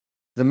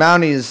The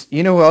Mounties.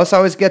 You know who else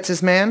always gets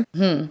his man?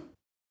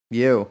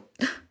 You.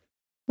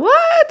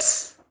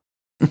 What?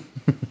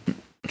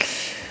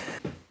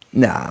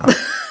 Nah.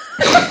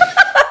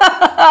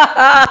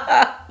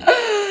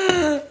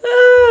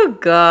 Oh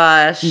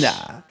gosh.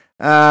 Nah.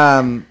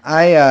 I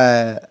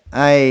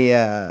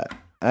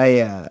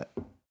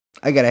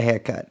got a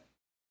haircut.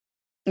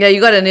 Yeah, you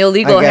got an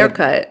illegal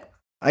haircut.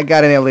 I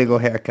got an illegal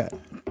haircut.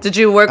 Did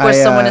you work with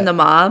someone in the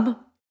mob?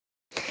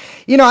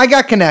 You know, I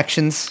got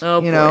connections.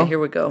 Oh boy, here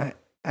we go.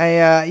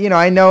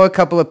 I know a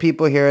couple of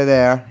people here or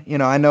there. You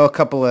know, I know a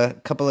couple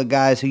of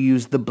guys who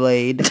use the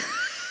blade,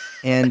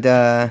 and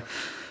I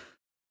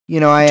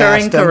during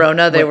asked them,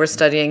 Corona they were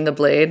studying the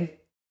blade.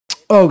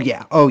 Oh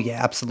yeah,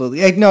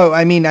 absolutely. No,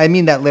 I mean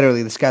that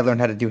literally. This guy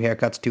learned how to do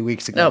haircuts 2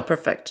 weeks ago. Oh,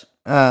 perfect.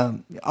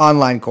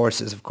 Online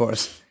courses, of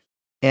course,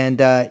 and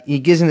he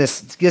gives me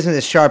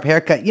this sharp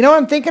haircut. You know what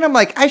I'm thinking? I'm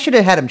like, I should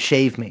have had him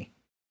shave me.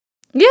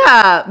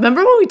 Yeah,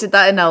 remember when we did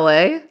that in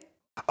LA?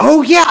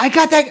 Oh yeah, I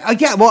got that.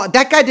 Yeah, well,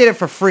 that guy did it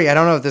for free. I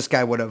don't know if this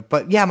guy would have,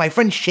 but yeah, my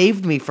friend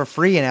shaved me for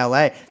free in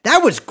LA. That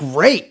was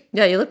great.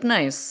 Yeah, you look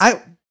nice.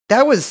 I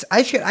don't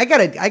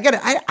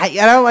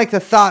like the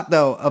thought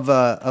though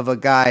of a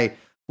guy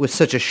with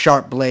such a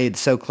sharp blade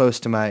so close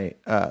to my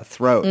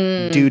throat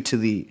due to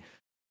the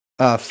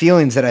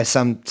feelings that I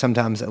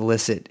sometimes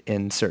elicit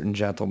in certain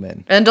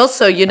gentlemen. And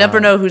also, you never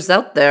know who's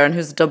out there and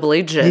who's a double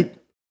agent.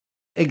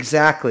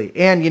 Exactly.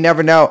 And you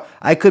never know.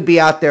 I could be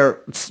out there,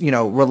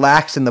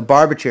 relaxed in the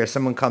barber chair.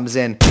 Someone comes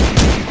in,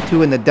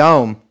 2 in the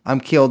dome. I'm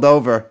keeled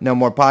over. No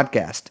more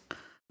podcast.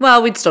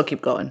 Well, we'd still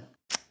keep going.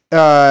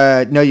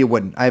 No, you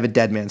wouldn't. I have a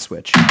dead man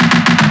switch. Jeffrey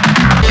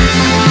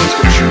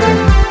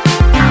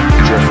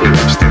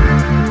Epstein.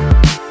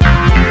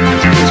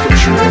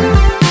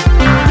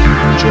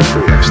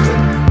 Jeffrey Epstein. Jeffrey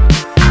Epstein.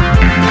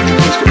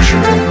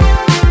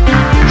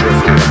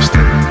 Jeffrey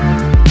Epstein.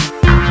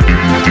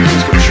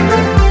 Come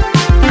here.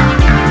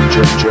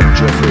 Jeffrey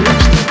Epstein.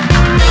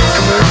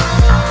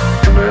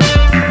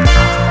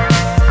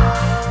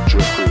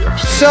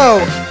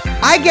 So,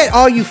 I get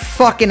all you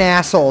fucking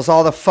assholes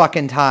all the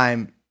fucking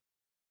time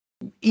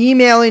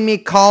emailing me,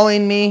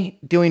 calling me,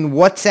 doing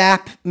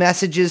WhatsApp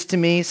messages to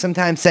me,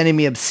 sometimes sending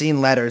me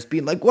obscene letters,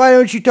 being like, why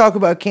don't you talk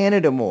about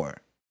Canada more?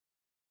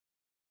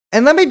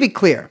 And let me be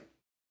clear.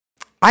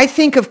 I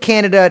think of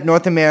Canada,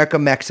 North America,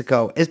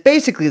 Mexico as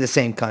basically the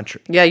same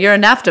country. Yeah, you're a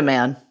NAFTA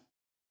man.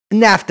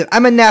 NAFTA.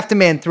 I'm a NAFTA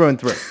man through and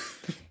through.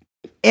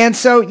 And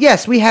so,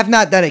 yes, we have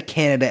not done a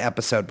Canada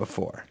episode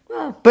before.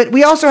 Well. But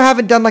we also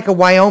haven't done like a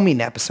Wyoming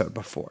episode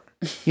before,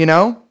 you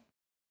know?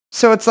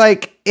 So it's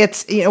like,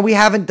 we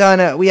haven't done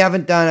a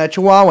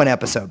Chihuahuan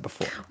episode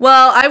before.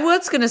 Well, I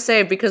was going to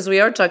say, because we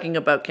are talking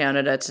about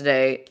Canada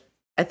today,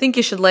 I think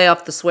you should lay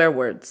off the swear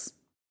words.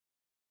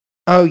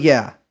 Oh,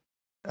 yeah.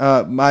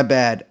 My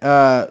bad.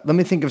 Let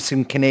me think of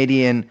some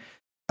Canadian,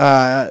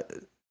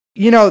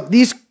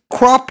 these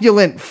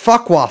cropulent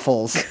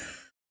fuckwaffles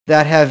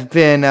that have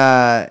been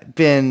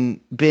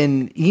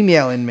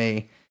emailing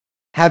me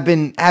have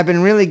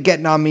been really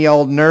getting on me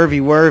old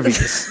nervy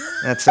worvies.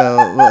 That's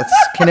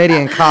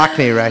Canadian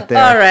Cockney right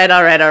there. All right.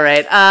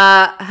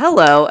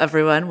 Hello,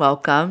 everyone.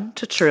 Welcome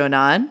to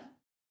TrueAnon.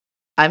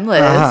 I'm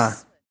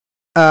Liz.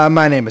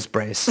 My name is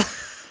Brace.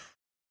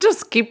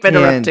 Just keep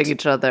interrupting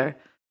each other.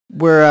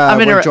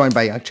 We're joined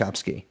by Young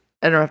Chomsky.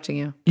 Interrupting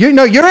you. You're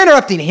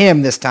interrupting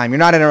him this time. You're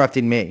not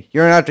interrupting me.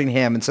 You're interrupting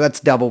him, and so that's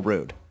double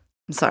rude.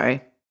 I'm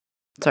sorry.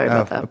 Sorry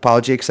about that.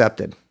 Apology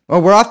accepted.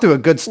 Well, we're off to a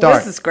good start.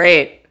 This is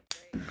great.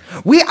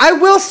 I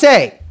will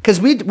say, because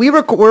we're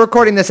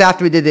recording this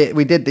after we did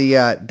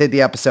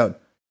the episode.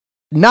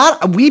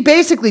 We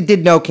basically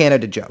did no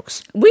Canada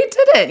jokes. We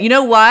didn't. You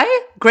know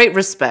why? Great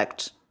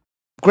respect.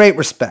 Great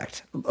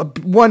respect.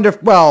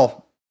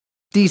 Wonderful.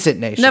 Decent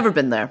nation. Never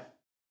been there.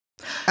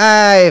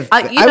 I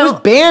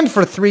was banned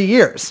for 3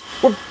 years.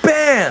 We're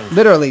banned.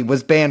 Literally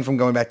was banned from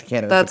going back to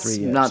Canada for 3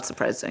 years. That's not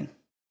surprising.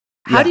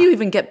 How do you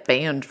even get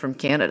banned from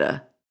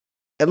Canada?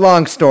 A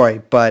long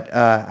story, but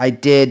I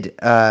did.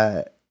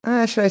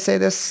 Should I say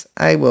this?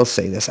 I will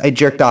say this. I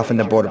jerked off in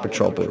the Border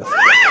Patrol booth.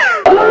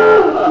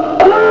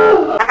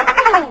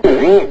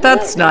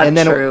 That's not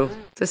true.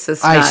 This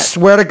is not. I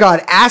swear to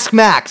God. Ask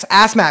Max.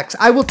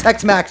 I will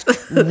text Max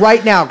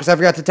right now because I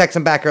forgot to text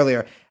him back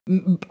earlier.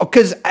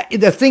 Because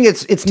the thing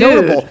it's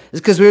notable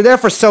is because we were there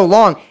for so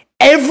long.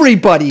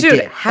 Everybody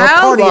did. How a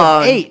party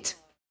long? Of 8.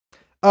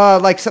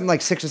 Like something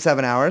like 6 or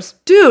 7 hours.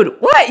 Dude,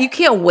 what? You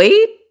can't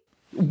wait?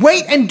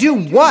 Wait and do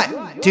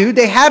what, dude?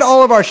 They had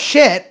all of our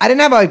shit. I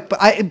didn't have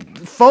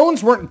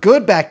phones weren't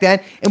good back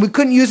then, and we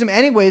couldn't use them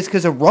anyways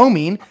because of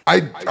roaming. I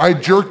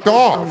jerked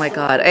off. Oh my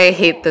God, I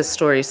hate this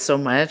story so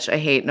much. I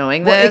hate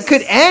knowing this. Well, it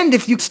could end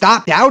if you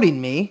stop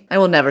doubting me. I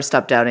will never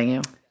stop doubting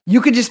you.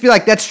 You could just be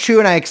like, that's true,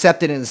 and I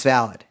accept it, and it's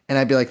valid. And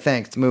I'd be like,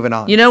 thanks, moving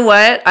on. You know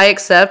what? I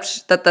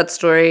accept that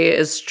story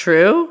is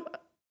true.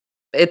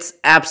 It's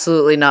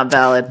absolutely not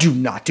valid. Do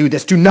not do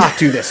this. Do not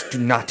do this. Do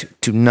not do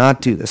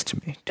this to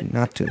me. Do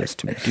not do this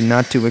to me. Do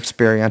not do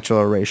experiential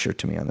erasure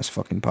to me on this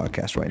fucking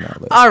podcast right now,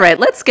 Liz. All right,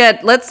 let's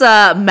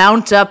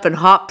mount up and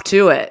hop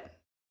to it.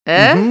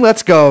 Eh?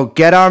 Let's go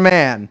get our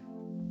man.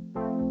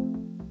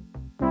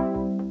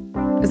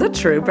 Is that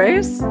true,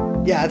 Brace?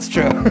 Yeah, it's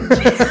true.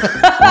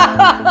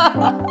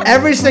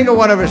 Every single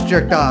one of us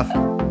jerked off.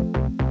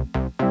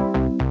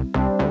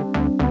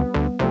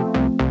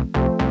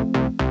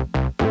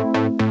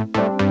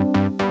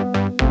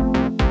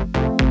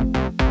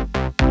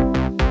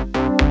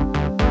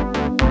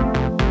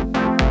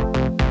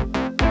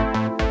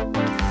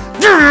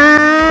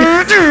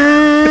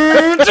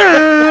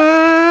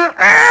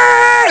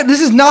 This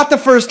is not the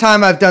first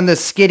time I've done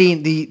this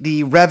skidding,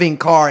 the revving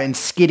car and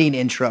skidding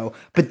intro,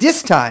 but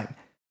this time,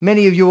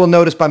 many of you will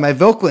notice by my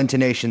vocal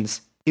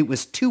intonations, it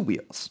was 2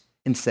 wheels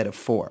instead of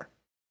 4.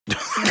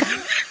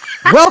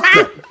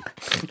 Welcome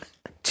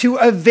to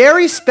a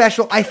very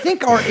special, I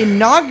think our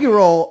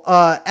inaugural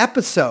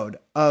episode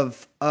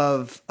of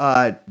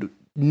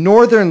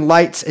Northern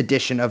Lights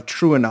edition of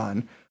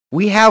TrueAnon.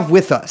 We have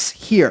with us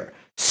here,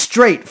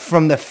 straight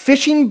from the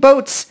fishing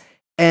boats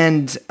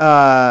and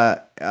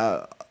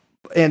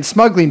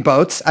smuggling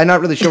boats. I'm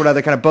not really sure what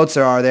other kind of boats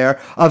there are there.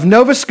 Of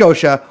Nova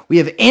Scotia, we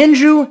have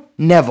Andrew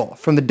Neville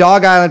from the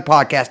Dog Island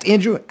podcast.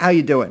 Andrew, how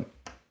you doing?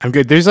 I'm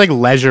good. There's like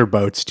leisure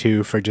boats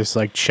too for just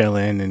like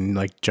chilling and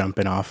like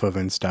jumping off of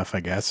and stuff,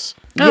 I guess.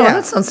 Oh, Yeah.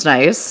 that sounds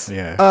nice.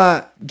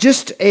 Yeah.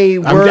 Just a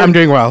word. I'm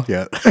doing well.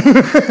 Yeah.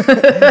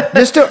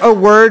 Just a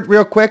word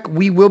real quick.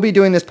 We will be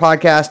doing this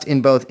podcast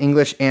in both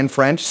English and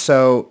French.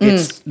 So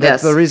that's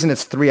yes. the reason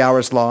it's 3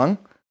 hours long.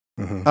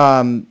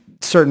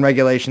 Certain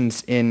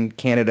regulations in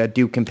Canada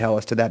do compel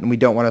us to that, and we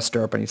don't want to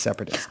stir up any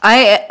separatists.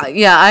 I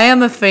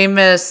am a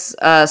famous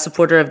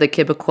supporter of the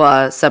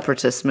Quebecois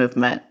separatist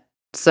movement.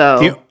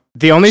 So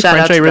The only Shout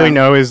out French I to really them.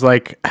 know is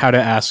like how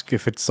to ask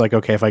if it's like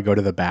okay if I go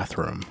to the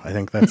bathroom. I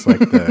think that's like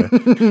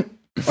the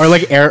or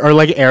like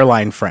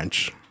airline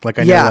French. Like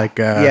I know like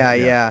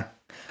yeah.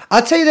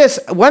 I'll tell you this.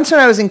 Once when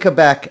I was in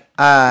Quebec,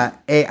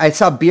 I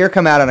saw beer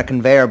come out on a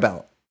conveyor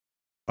belt.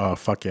 Oh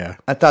fuck yeah.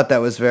 I thought that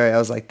was I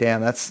was like, damn,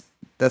 that's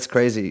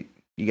crazy.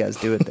 You guys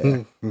do it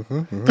there.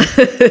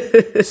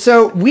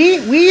 So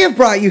we have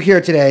brought you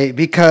here today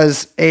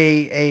because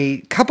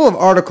a couple of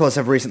articles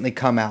have recently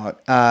come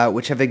out,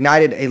 which have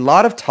ignited a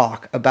lot of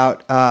talk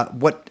about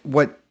what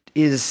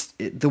is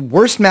the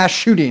worst mass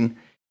shooting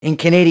in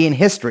Canadian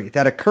history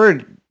that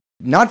occurred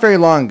not very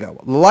long ago.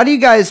 A lot of you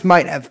guys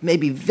might have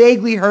maybe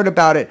vaguely heard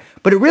about it,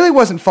 but it really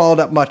wasn't followed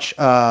up much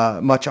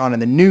on in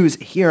the news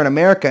here in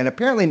America, and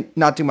apparently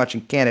not too much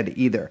in Canada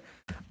either.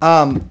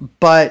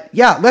 But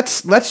yeah,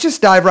 let's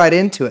just dive right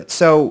into it.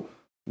 So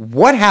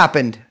what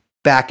happened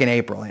back in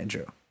April,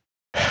 Andrew?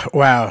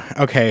 Wow.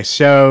 Okay.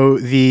 So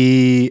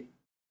this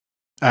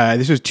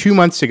was 2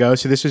 months ago.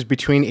 So this was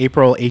between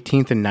April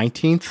 18th and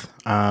 19th.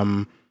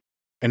 And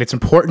it's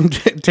important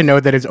to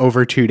note that it's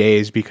over 2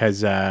 days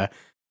because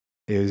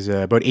is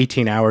about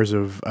 18 hours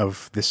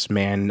of this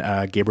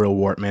man, Gabriel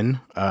Wortman,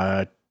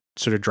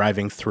 sort of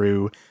driving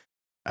through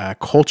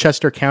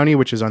Colchester County,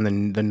 which is on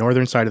the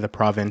northern side of the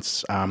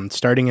province,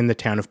 starting in the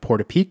town of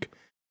Portapique,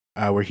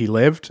 where he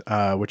lived,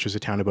 which is a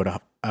town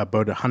about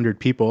 100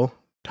 people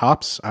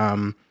tops,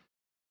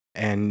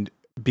 and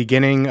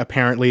beginning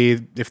apparently,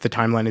 if the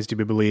timeline is to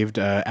be believed,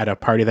 at a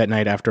party that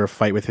night after a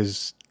fight with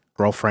his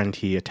girlfriend,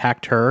 he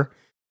attacked her,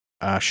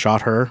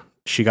 shot her,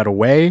 she got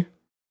away,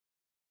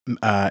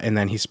 and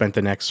then he spent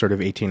the next sort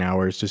of 18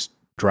 hours just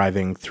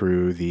driving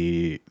through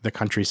the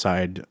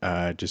countryside,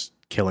 just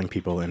killing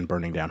people and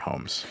burning down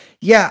homes.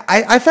 Yeah,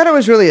 I thought it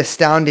was really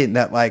astounding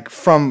that, like,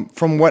 from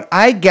what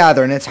I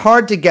gather, and it's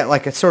hard to get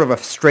like a sort of a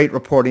straight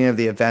reporting of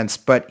the events,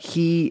 but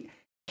he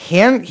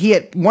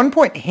at one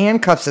point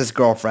handcuffs his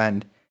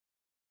girlfriend.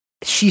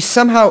 She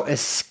somehow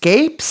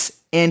escapes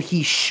and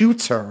he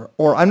shoots her,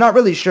 or I'm not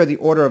really sure the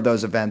order of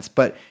those events,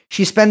 but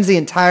she spends the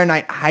entire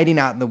night hiding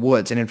out in the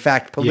woods, and in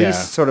fact,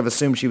 police sort of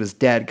assumed she was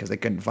dead because they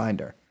couldn't find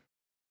her.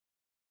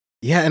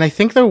 Yeah, and I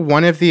think that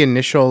one of the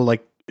initial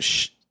like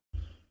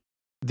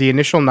the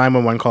initial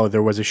 911 call,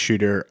 there was a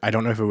shooter. I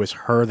don't know if it was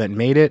her that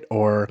made it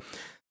or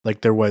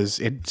like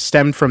it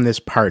stemmed from this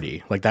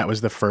party. Like that was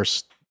the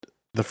first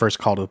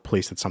call to the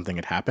police that something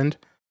had happened.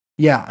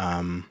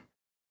 Yeah.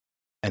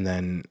 And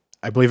then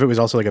I believe it was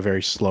also like a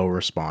very slow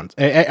response.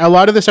 A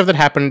lot of the stuff that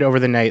happened over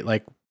the night,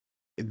 like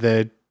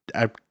the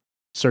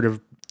sort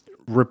of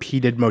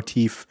repeated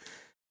motif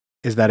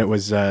is that it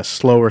was a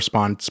slow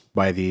response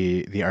by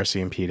the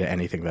RCMP to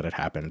anything that had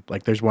happened.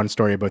 Like there's one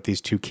story about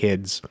these two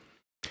kids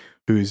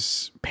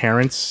whose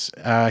parents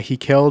he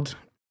killed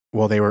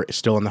while they were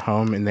still in the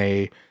home, and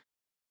they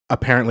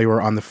apparently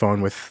were on the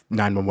phone with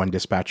 911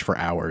 dispatch for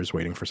hours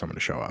waiting for someone to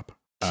show up.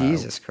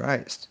 Jesus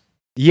Christ.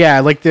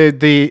 Yeah, like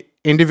the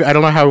I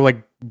don't know how,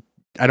 like,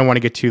 I don't want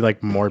to get too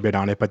like morbid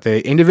on it, but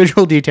the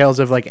individual details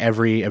of like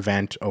every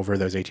event over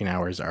those 18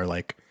 hours are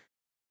like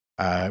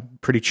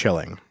pretty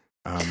chilling.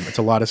 It's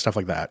a lot of stuff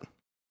like that.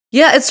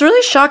 Yeah, it's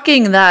really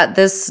shocking that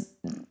this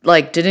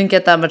like didn't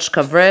get that much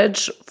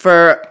coverage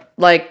for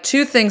like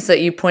two things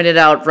that you pointed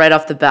out right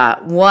off the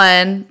bat.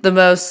 One, the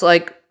most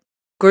like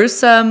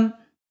gruesome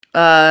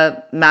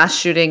mass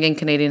shooting in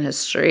Canadian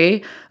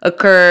history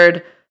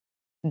occurred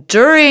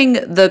during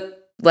the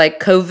like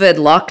COVID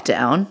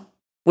lockdown,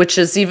 which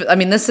is even, I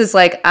mean, this is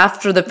like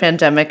after the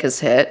pandemic has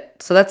hit.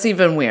 So that's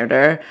even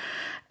weirder.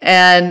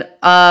 And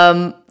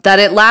that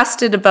it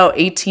lasted about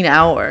 18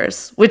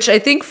 hours, which I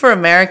think for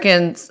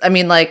Americans, I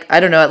mean, like, I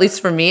don't know, at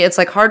least for me, it's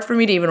like hard for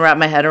me to even wrap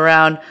my head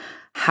around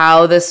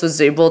how this was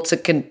able to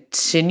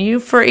continue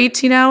for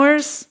 18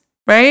 hours,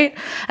 right?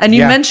 And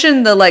you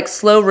mentioned the like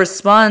slow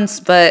response,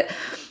 but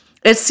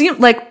it seemed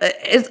like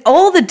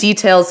all the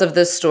details of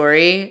this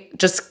story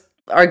just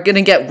are going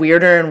to get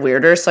weirder and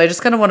weirder. So I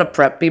just kind of want to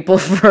prep people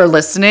for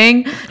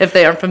listening if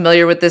they aren't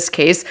familiar with this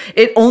case.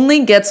 It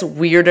only gets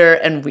weirder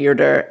and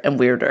weirder and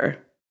weirder.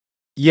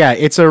 Yeah,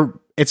 it's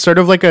sort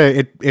of like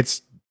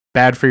it's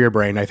bad for your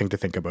brain, I think, to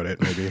think about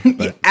it, maybe.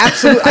 But.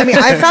 Absolutely. I mean,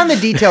 I found the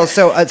details.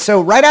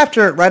 So right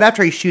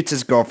after he shoots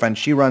his girlfriend,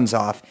 she runs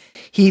off.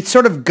 He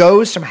sort of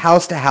goes from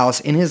house to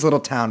house in his little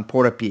town,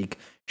 Portapique,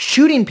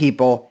 shooting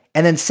people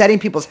and then setting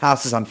people's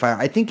houses on fire.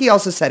 I think he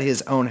also set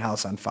his own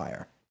house on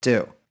fire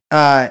too.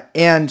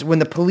 And when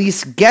the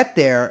police get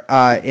there,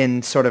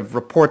 in sort of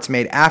reports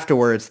made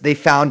afterwards, they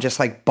found just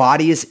like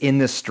bodies in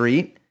the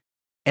street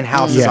and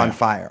houses on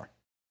fire.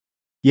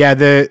 Yeah,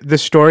 the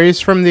stories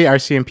from the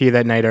RCMP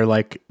that night are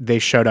like they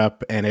showed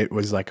up and it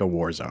was like a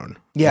war zone.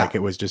 Yeah. Like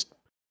it was just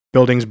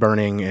buildings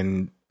burning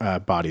and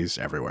bodies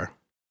everywhere.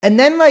 And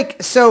then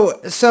like,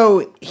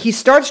 so he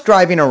starts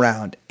driving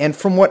around, and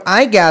from what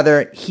I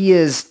gather, he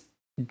is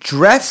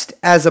dressed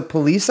as a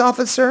police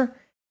officer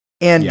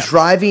and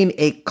driving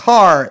a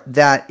car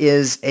that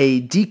is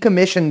a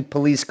decommissioned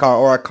police car,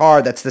 or a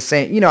car that's the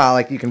same, you know how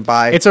like you can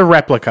buy... It's a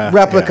replica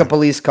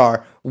police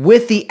car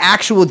with the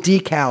actual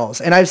decals.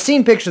 And I've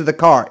seen pictures of the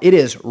car. It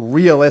is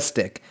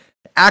realistic.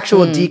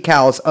 Actual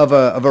decals of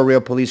a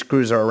real police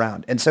cruiser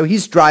around. And so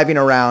he's driving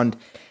around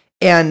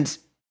and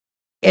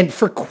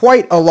for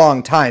quite a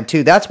long time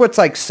too. That's what's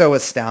like so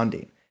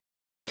astounding.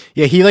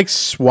 Yeah, he like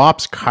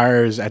swaps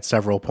cars at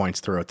several points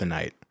throughout the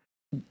night.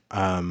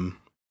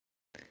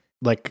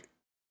 Like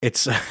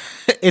it's a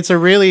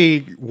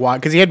really wild,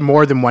 because he had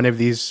more than one of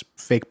these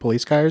fake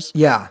police cars.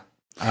 Yeah.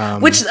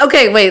 Which,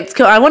 okay, wait,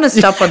 I want to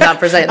stop on that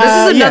for a second.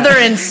 This is another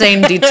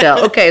insane detail.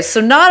 Okay,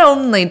 so not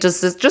only does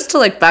this, just to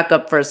like back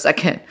up for a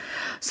second.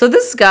 So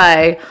this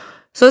guy,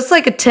 so it's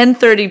like a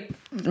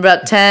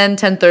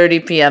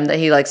 10:30 p.m. that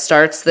he like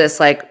starts this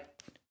like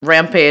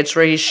rampage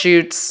where he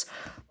shoots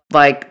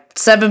like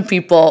 7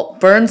 people,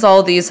 burns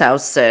all these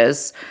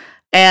houses,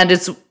 and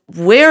it's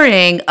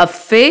wearing a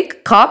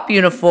fake cop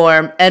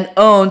uniform and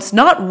owns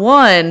not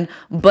one,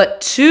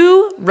 but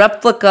 2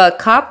 replica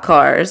cop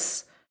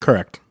cars.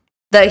 Correct.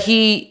 That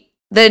he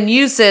then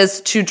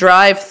uses to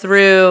drive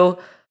through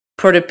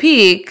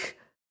Portapique,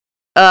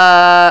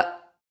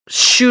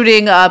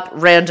 shooting up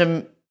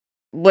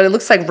what it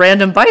looks like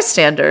random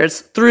bystanders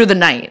through the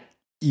night.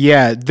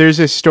 Yeah, there's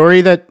a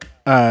story that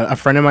a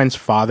friend of mine's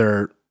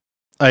father,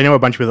 I know a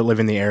bunch of people that live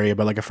in the area,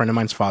 but like a friend of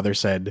mine's father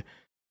said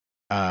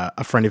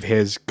a friend of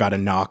his got a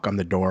knock on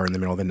the door in the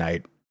middle of the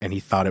night, and he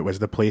thought it was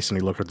the police, and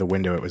he looked at the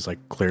window. It was like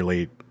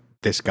clearly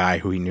this guy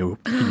who he knew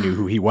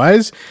who he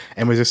was,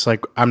 and was just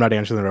like, I'm not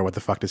answering the door. What the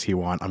fuck does he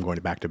want? I'm going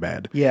back to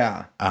bed.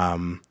 Yeah.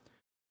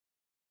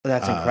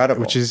 That's incredible.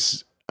 Which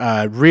is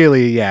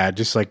really,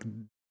 just like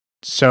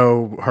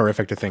so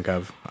horrific to think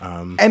of.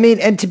 I mean,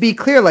 and to be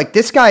clear, like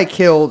this guy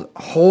killed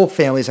whole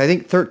families. I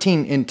think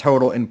 13 in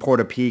total in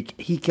Portapique.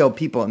 He killed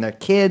people and their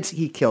kids.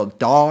 He killed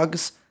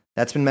dogs.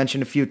 That's been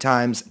mentioned a few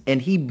times.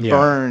 And he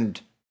burned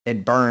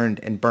and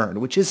burned and burned,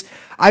 which is,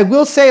 I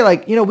will say,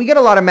 like, you know, we get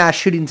a lot of mass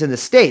shootings in the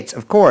States,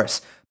 of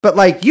course. But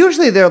like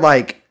usually they're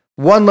like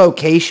one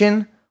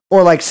location,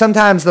 or like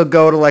sometimes they'll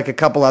go to like a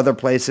couple other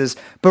places.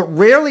 But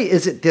rarely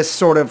is it this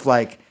sort of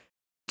like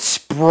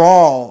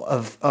sprawl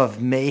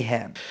of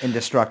mayhem and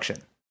destruction.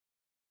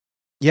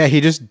 Yeah,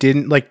 he just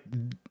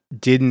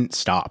didn't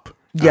stop.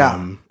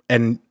 Yeah.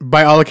 And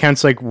by all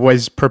accounts, like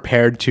was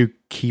prepared to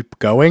keep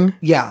going.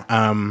 Yeah.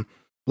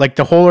 Like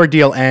the whole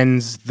ordeal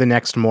ends the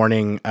next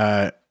morning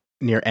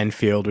near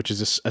Enfield, which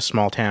is a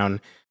small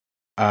town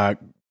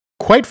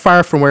quite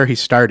far from where he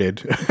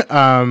started.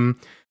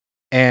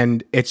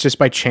 And it's just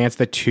by chance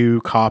that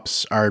 2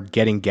 cops are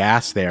getting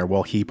gas there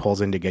while he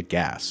pulls in to get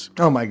gas.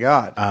 Oh my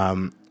God.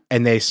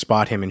 And they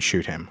spot him and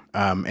shoot him.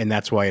 And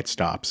that's why it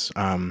stops.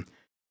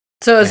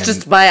 So it's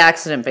just by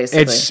accident,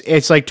 basically.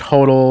 It's like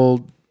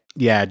total,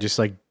 just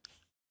like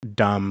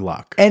dumb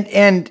luck.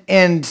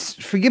 And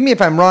forgive me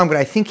if I'm wrong, but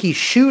I think he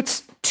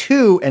shoots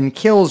 2 and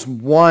kills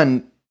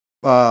 1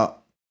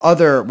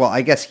 other. Well,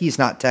 I guess he's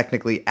not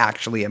technically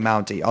actually a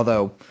Mountie,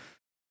 although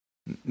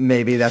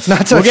maybe that's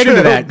not so true. We'll get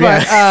into that.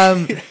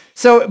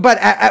 But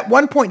at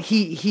one point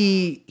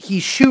he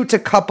shoots a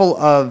couple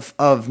of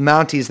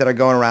Mounties that are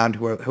going around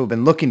who have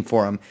been looking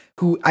for him,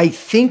 who I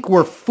think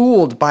were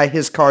fooled by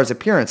his car's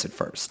appearance at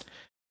first.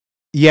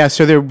 Yeah,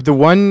 so the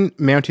one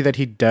Mountie that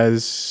he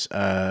does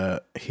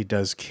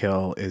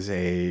kill is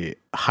a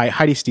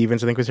Heidi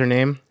Stevens, I think was her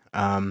name.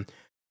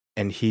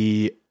 And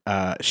she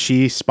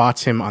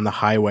spots him on the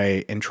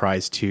highway and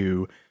tries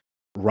to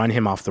run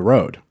him off the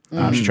road.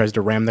 She tries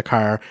to ram the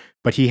car,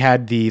 but he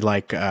had the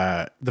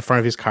front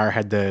of his car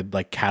had the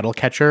like cattle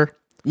catcher.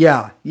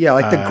 Yeah,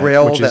 like the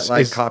grill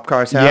that cop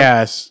cars have.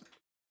 Yes.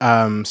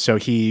 So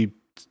he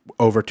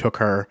overtook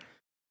her,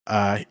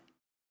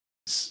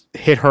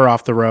 hit her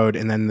off the road,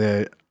 and then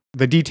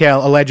the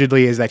detail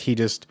allegedly is that he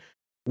just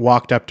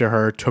walked up to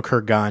her, took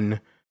her gun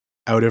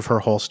out of her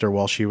holster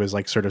while she was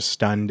like sort of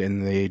stunned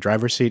in the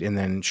driver's seat, and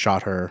then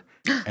shot her,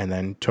 and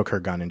then took her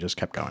gun and just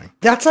kept going.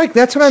 That's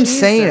what I'm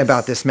saying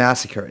about this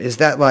massacre, is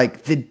that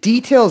like the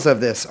details of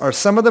this are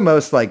some of the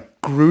most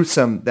like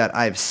gruesome that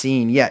I've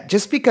seen yet,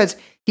 just because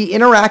he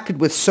interacted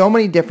with so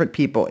many different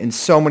people in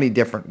so many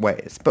different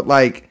ways. But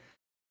like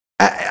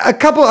a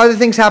couple other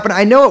things happened.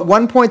 I know at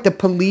one point the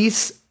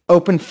police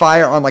opened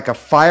fire on like a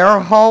fire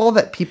hall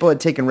that people had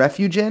taken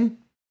refuge in.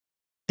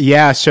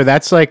 Yeah, so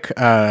that's like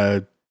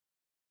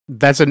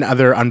that's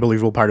another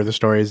unbelievable part of the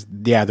story is,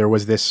 there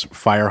was this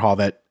fire hall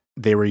that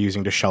they were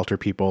using to shelter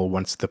people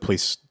once the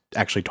police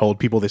actually told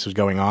people this was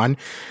going on.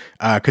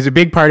 Because a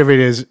big part of it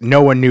is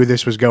no one knew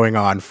this was going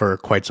on for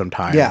quite some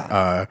time.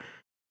 Yeah.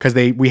 Because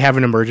we have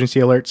an emergency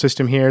alert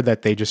system here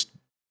that they just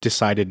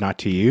decided not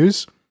to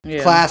use.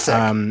 Yeah.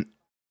 Classic.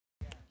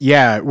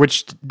 Yeah,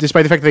 which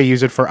despite the fact that they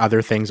use it for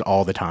other things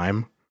all the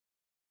time.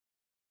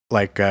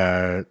 Like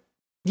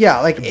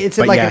yeah, like is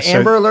it like an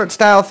Amber Alert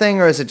style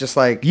thing, or is it just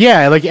like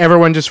like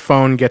everyone just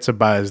phone gets a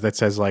buzz that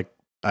says like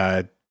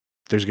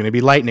there's going to be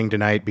lightning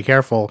tonight, be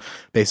careful,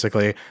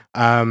 basically.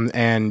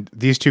 And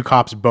these two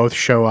cops both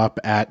show up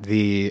at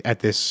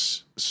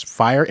this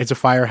fire. It's a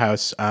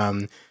firehouse,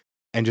 and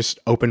just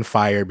open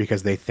fire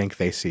because they think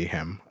they see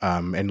him,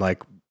 and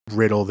like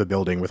riddle the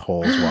building with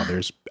holes while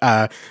there's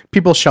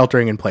people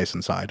sheltering in place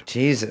inside.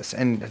 Jesus,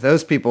 and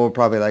those people were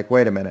probably like,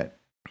 wait a minute.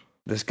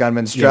 This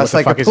gunman's dressed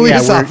like a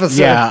police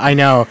officer. Yeah, I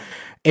know.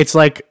 It's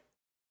like...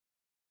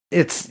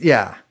 It's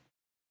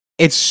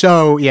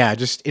so,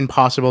 just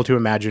impossible to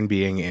imagine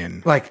being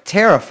in. Like,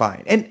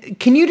 terrifying. And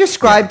can you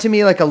describe to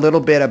me, like, a little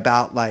bit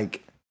about,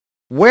 like,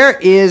 where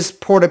is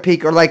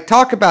Portapique? Or, like,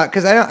 talk about...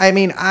 Because,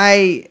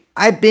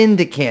 I've been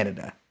to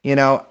Canada, you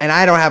know, and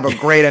I don't have a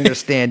great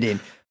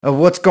understanding of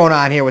what's going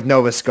on here with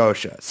Nova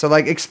Scotia. So,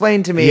 like,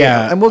 explain to me,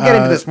 and we'll get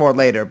into this more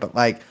later, but,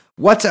 like...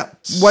 What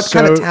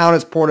kind of town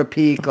is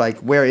Portapique? Like,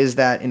 where is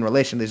that in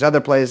relation to these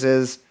other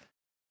places?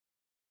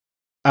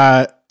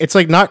 It's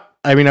like not.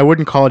 I mean, I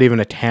wouldn't call it even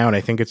a town.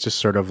 I think it's just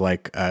sort of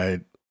like a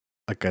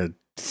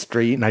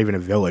street, not even a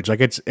village. Like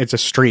it's a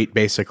street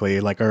basically,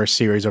 like or a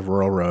series of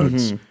rural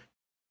roads.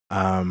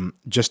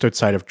 Just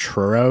outside of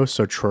Truro.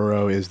 So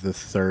Truro is the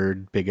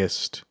third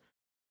biggest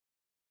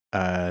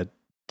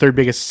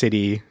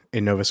city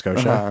in Nova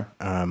Scotia.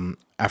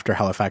 After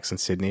Halifax and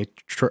Sydney.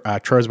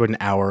 Truro's about an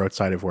hour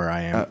outside of where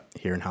I am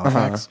here in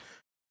Halifax.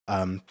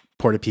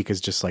 Portapique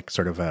is just like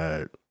sort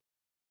of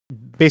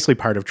basically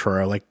part of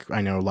Truro. Like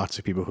I know lots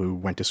of people who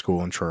went to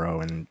school in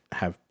Truro and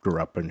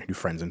grew up and do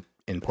friends in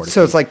Portapique.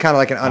 So it's like kind of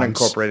like an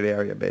unincorporated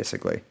area,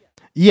 basically.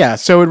 Yeah,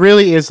 so it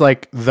really is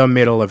like the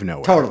middle of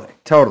nowhere.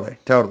 Totally.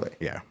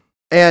 Yeah.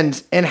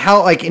 And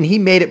how and he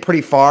made it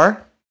pretty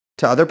far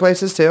to other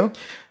places too?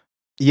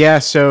 Yeah,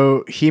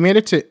 so he made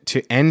it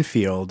to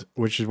Enfield,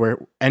 which is where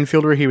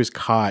he was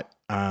caught.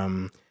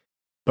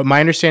 But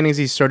my understanding is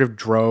he sort of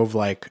drove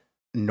like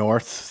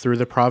north through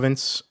the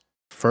province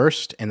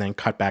first and then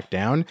cut back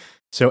down.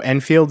 So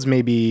Enfield's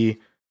maybe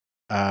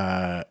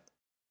about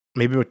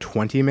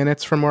 20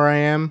 minutes from where I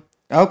am.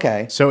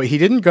 Okay. So he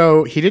didn't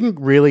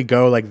really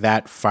go like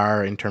that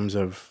far in terms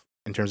of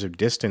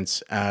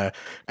distance. I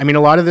mean,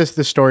 a lot of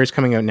the stories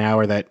coming out now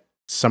are that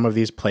some of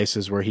these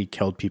places where he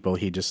killed people,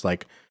 he just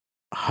like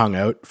hung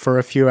out for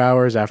a few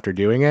hours after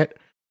doing it.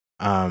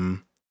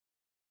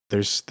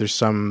 There's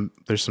some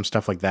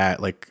stuff like that.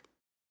 Like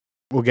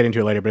we'll get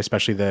into it later, but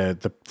especially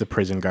the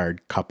prison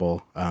guard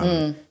couple.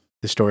 The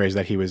story is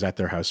that he was at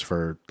their house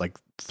for like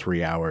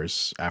 3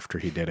 hours after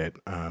he did it.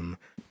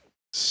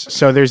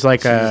 So there's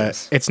like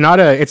it's not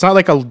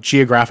like a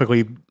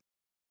geographically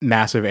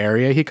massive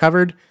area he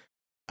covered.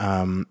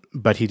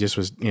 But he just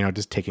was,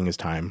 just taking his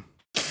time.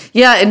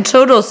 Yeah, in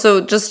total,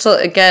 so just to,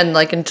 again,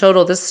 like in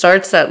total, this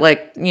starts at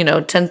like,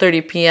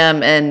 10:30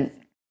 p.m. and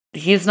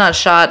he's not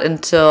shot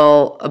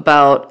until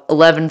about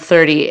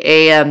 11:30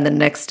 a.m. the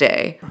next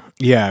day.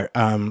 Yeah,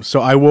 so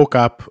I woke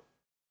up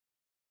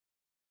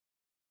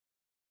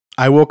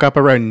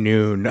around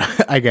noon,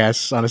 I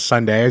guess, on a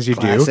Sunday, as you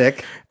Classic.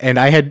 do. And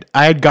I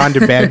had gone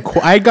to bed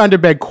I had gone to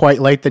bed quite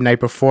late the night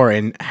before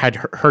and had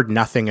heard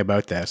nothing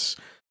about this.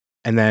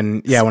 And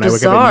then when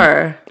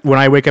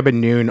I wake up at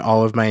noon,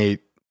 all of my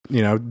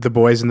the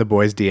boys in the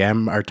boys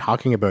DM are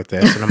talking about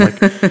this, and I'm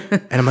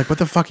like, what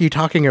the fuck are you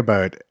talking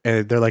about?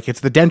 And they're like, it's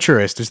the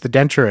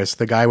denturist,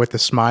 the guy with the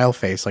smile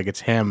face, like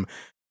it's him.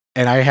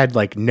 And I had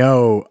like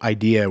no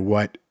idea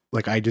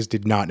I just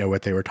did not know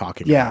what they were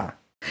talking about.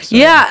 So.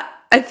 Yeah.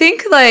 I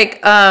think like,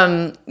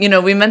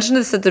 we mentioned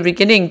this at the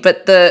beginning,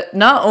 but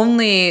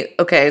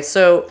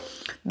so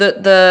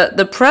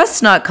the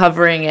press not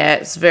covering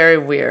it is very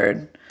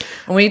weird.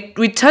 And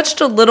we touched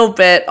a little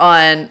bit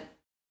on,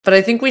 but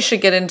I think we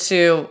should get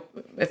into,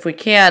 if we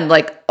can,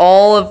 like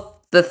all of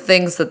the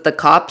things that the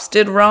cops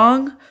did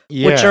wrong,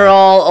 which Yeah. are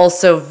all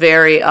also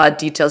very odd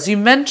details. You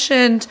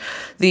mentioned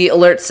the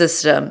alert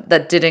system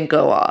that didn't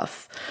go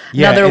off.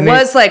 Yeah, now there and they-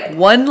 was like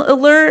one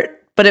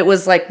alert, but it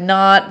was like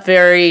not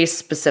very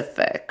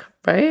specific,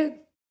 right?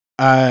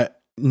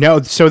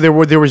 No, so there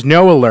was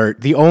no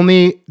alert. The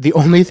only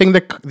thing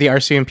that the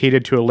RCMP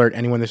did to alert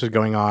anyone this was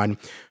going on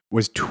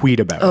was tweet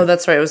about Oh, it.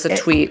 that's right. It was a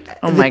tweet.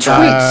 Oh the my tweet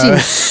god.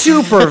 seems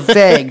super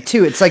vague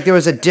too. It's like there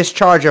was a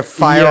discharge of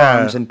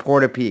firearms in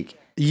Porta-Peak.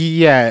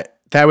 Yeah,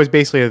 that was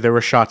basically there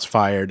were shots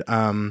fired.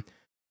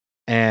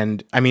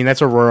 And I mean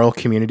that's a rural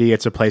community.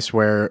 It's a place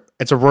where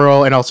it's a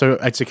rural and also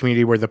it's a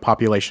community where the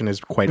population is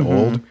quite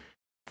old.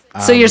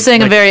 So you're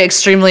saying like- a very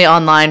extremely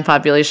online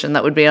population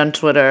that would be on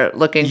Twitter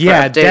looking for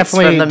Yeah, updates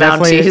definitely, from the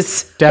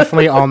Mounties.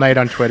 definitely all night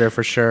on Twitter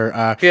for sure.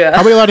 Yeah.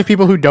 Probably a lot of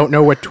people who don't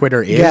know what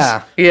Twitter is.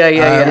 Yeah.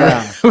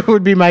 Yeah.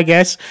 would be my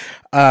guess.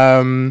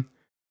 And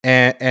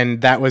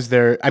that was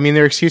their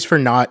excuse for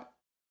not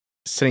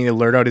sending the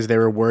alert out is they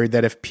were worried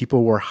that if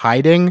people were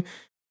hiding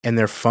and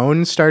their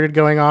phones started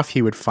going off,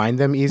 he would find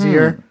them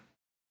easier.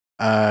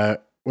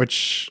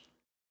 Which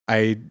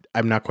I'm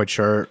not quite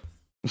sure.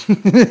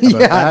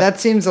 That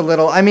seems a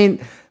little. I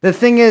mean, the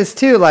thing is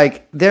too,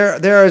 like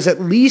there is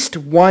at least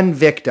one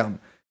victim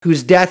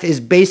whose death is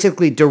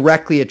basically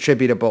directly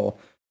attributable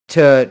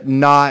to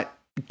not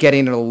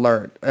getting an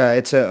alert.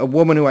 It's a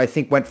woman who I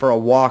think went for a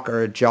walk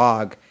or a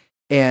jog,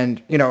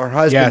 and her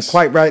husband Yes.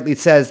 quite rightly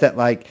says that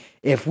like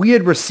if we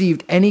had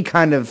received any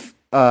kind of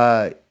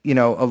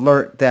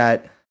alert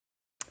that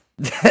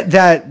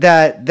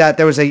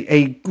there was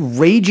a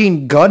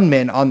raging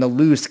gunman on the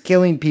loose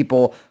killing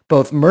people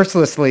both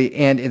mercilessly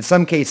and in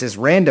some cases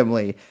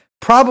randomly,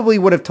 probably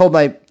would have told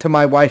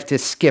my wife to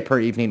skip her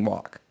evening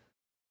walk.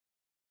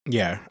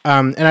 Yeah.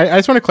 And I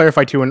just want to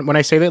clarify too, when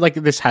I say that like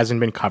this hasn't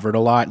been covered a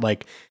lot,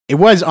 like it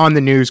was on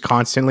the news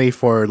constantly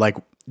for like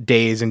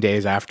days and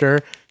days after,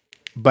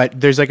 but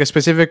there's like a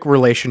specific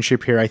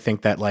relationship here. I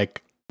think that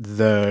like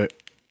the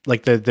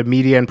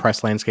media and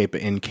press landscape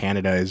in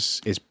Canada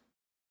is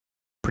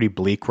pretty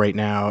bleak right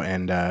now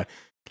and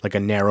like a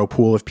narrow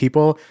pool of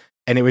people.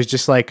 And it was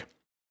just like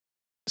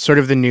sort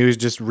of the news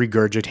just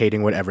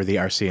regurgitating whatever the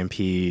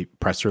RCMP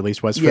press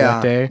release was for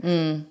that day.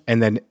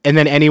 And then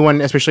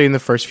anyone, especially in the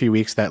first few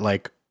weeks that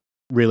like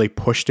really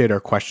pushed it or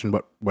questioned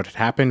what had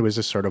happened was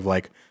just sort of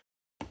like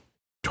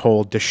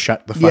told to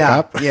shut the fuck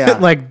up. Yeah.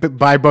 like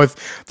by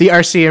both the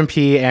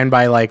RCMP and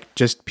by like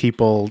just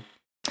people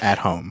at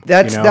home.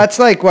 That's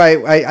like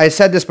why I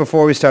said this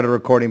before we started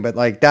recording, but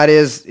like it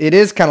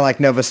is kind of like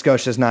Nova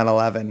Scotia's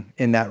 9/11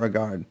 in that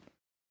regard,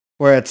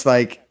 where it's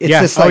like it's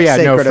this like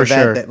sacred event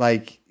sure. that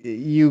like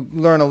you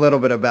learn a little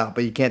bit about,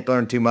 but you can't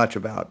learn too much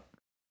about.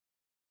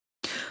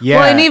 Yeah.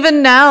 Well, and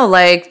even now,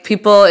 like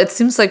it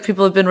seems like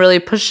people have been really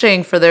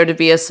pushing for there to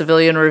be a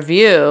civilian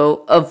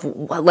review of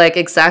like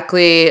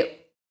exactly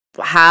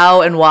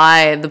how and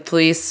why the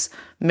police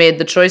made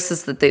the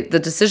choices the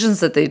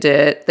decisions that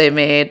they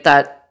made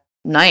that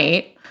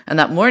night and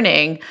that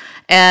morning,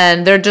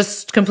 and they're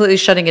just completely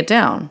shutting it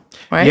down,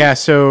 right? Yeah.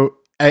 So,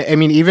 I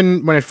mean,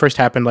 even when it first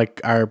happened,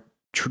 like our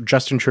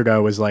Justin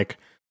Trudeau was like,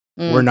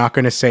 we're not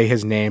going to say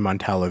his name on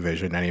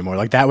television anymore.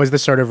 Like that was the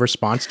sort of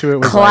response to it.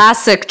 Was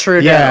Classic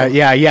Trudeau.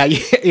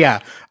 Yeah.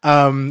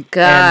 God.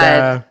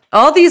 And,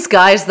 all these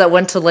guys that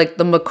went to like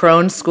the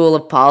Macron School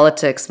of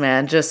Politics,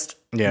 man, just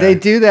yeah. They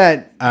do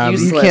that. You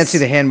Useless. can't see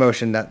the hand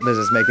motion that Liz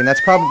is making.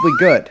 That's probably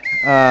good.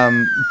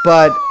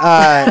 But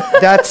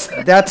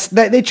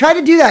they tried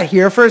to do that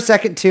here for a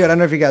second too. I don't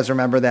know if you guys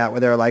remember that, where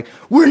they're like,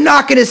 "We're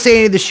not going to say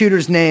any of the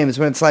shooters' names."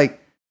 When it's like,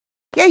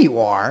 yeah, you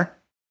are.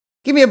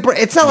 Give me a break.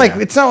 It's not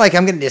like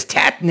I'm getting this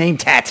name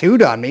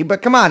tattooed on me.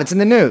 But come on, it's in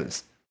the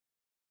news.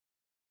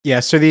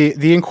 Yeah, so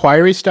the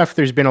inquiry stuff,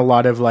 there's been a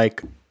lot of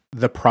like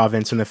the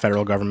province and the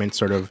federal government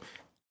sort of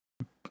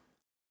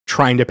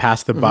trying to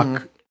pass the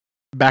buck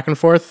back and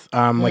forth.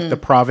 Like the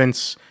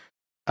province,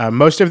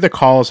 most of the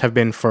calls have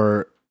been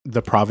for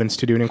the province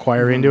to do an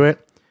inquiry into it.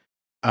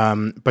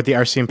 But the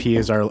RCMP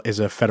is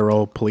a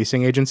federal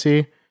policing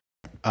agency.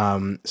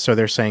 So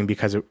they're saying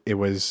because it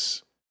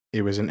was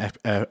an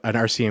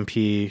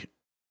RCMP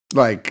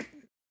Like,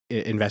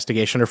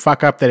 investigation or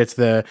fuck up that it's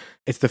the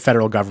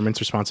federal government's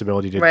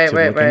responsibility to look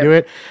Right. into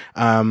it.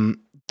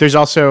 There's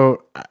also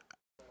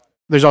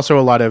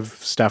a lot of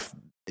stuff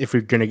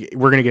we're gonna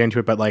get into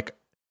it, but like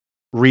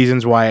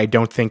reasons why I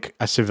don't think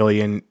a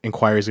civilian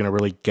inquiry is gonna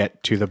really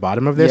get to the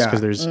bottom of this,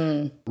 because there's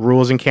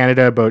rules in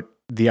Canada about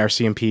the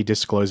RCMP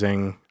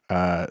disclosing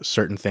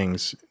certain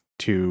things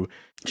to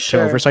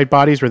oversight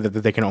bodies, where that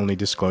they can only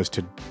disclose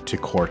to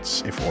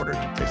courts if ordered,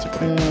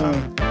 basically.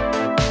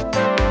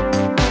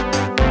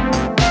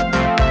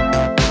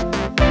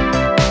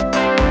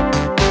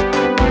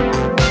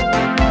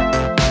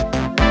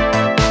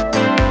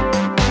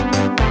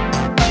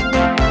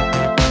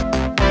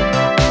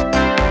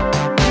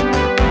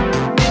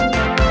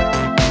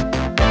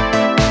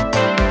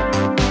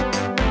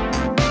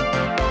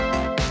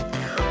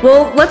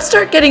 Well, let's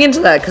start getting into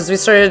that because we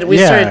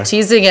started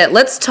teasing it.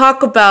 Let's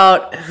talk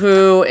about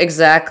who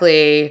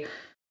exactly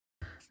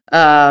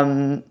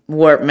Gabriel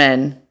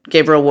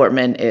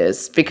Wortman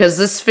is, because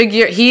this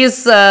figure,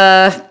 he's,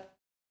 I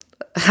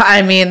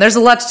mean, there's a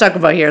lot to talk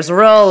about here. It's a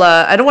real,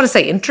 I don't want to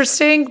say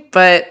interesting,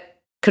 but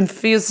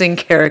confusing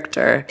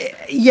character.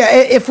 Yeah,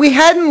 if we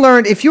hadn't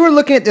learned, if you were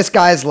looking at this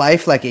guy's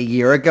life like a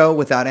year ago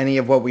without any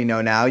of what we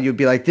know now, you'd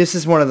be like, this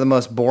is one of the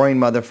most boring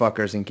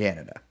motherfuckers in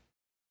Canada.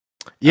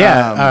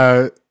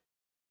 Yeah.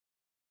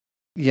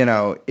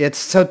 It's,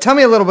 so tell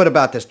me a little bit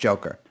about this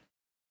Joker.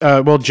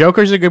 Well,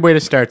 Joker's a good way to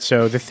start.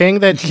 So the thing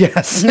that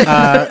Yes.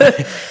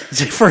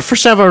 for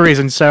several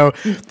reasons. So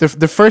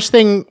the first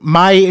thing,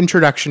 my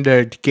introduction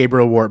to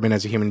Gabriel Wortman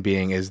as a human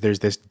being is there's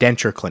this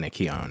denture clinic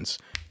he owns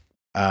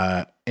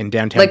in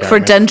downtown. Like Dartmouth. for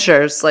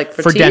dentures, like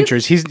for teeth?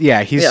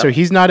 dentures. So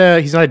he's not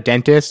a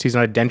dentist. He's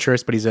not a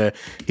denturist, but he's a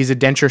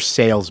denture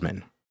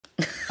salesman.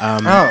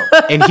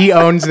 And he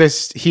owns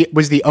this. He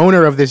was the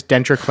owner of this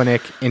denture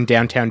clinic in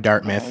downtown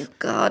Dartmouth. Oh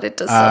God, it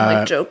does sound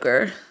like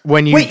Joker.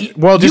 When you Wait,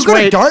 just you go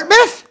wait. to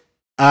Dartmouth?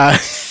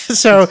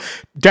 So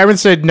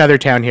Dartmouth's another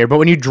town here, but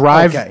when you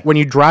drive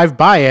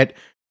by it,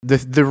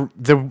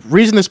 the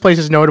reason this place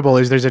is notable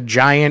is there's a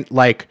giant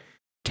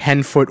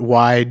 10-foot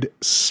wide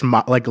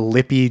like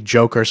lippy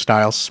Joker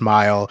style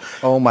smile.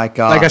 Oh my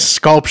God. Like a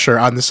sculpture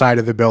on the side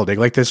of the building.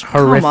 Like this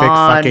horrific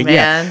fucking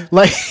man.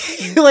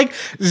 Like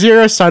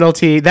zero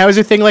subtlety. That was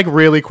a thing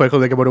really quickly,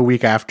 like about a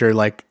week after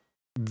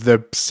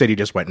the city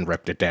just went and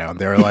ripped it down.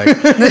 They were like,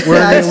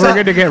 we're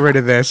going to get rid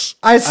of this.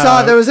 I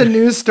saw there was a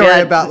news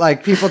story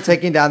about people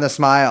taking down the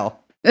smile.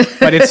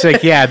 But it's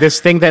this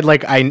thing that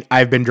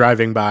I've been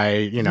driving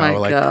by,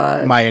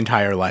 God. my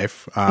entire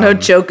life. No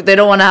joke. They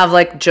don't want to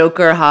have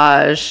Joker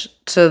Haj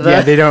to the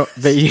Yeah, they don't. to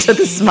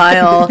the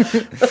smile.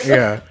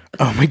 Yeah.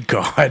 Oh my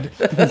God.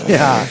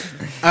 Yeah.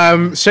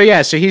 So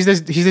he's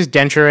this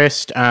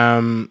denturist.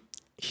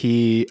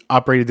 He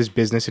operated this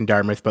business in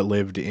Dartmouth, but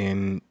lived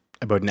in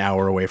about an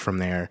hour away from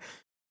there.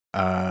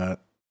 And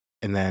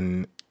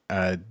then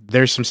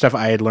there's some stuff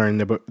I had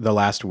learned about the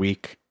last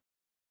week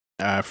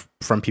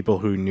from people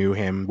who knew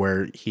him,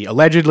 where he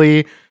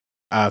allegedly,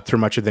 through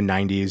much of the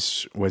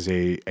 90s, was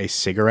a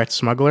cigarette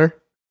smuggler.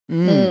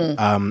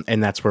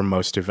 And that's where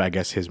most of, I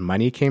guess, his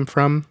money came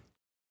from,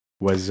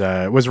 was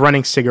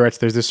running cigarettes.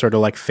 There's this sort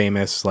of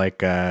famous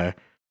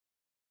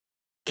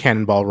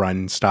Cannonball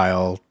Run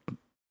style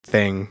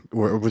thing,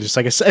 where it was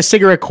just a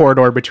cigarette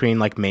corridor between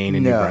Maine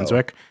and New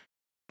Brunswick.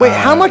 Wait,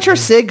 how much are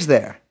cigs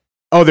there?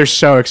 Oh, they're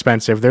so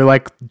expensive. They're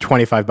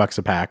 $25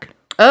 a pack.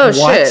 Oh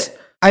What? shit!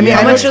 I mean, How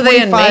I know much are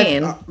they in 25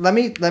 Maine?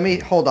 Let me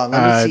hold on.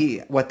 Let me see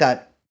what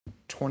that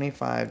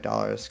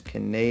 $25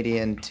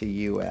 Canadian to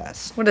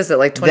US. What is it,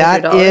 like $23?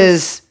 That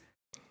is,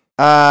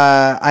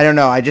 I don't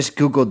know. I just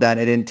Googled that.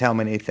 It didn't tell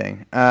me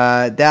anything.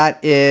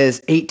 That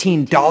is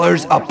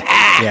 $18 a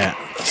pack. Yeah,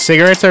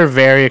 cigarettes are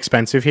very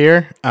expensive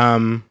here.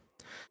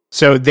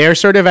 So they're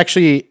sort of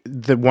actually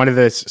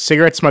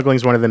cigarette smuggling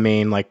is one of the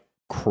main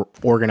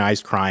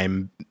organized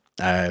crime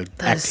That's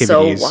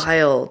activities so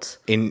wild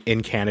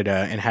in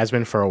Canada, and has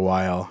been for a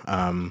while.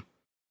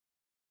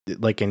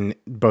 In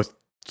both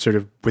sort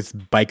of with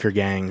biker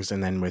gangs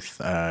and then with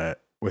the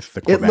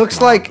Quebec It looks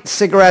mob. like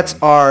cigarettes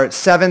are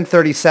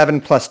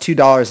 $7.37 plus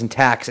 $2 in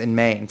tax in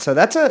Maine. So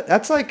that's a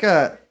that's hefty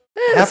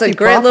a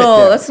great profit little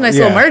there. that's a nice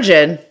little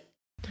margin.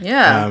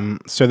 Yeah.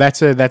 So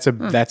that's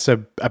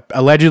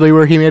allegedly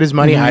where he made his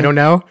money. I don't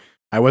know.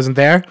 I wasn't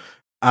there.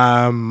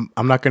 I'm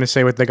not going to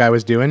say what the guy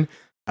was doing.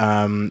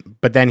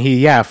 But then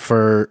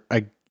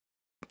it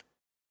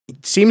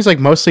seems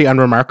mostly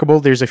unremarkable.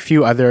 There's a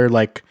few other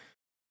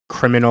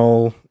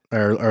criminal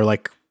or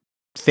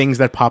things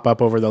that pop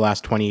up over the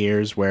last 20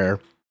 years where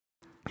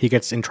he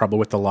gets in trouble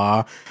with the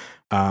law.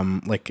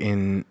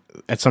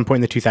 At some point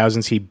in the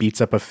 2000s, he beats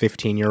up a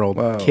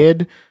 15-year-old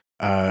kid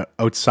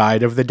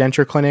outside of the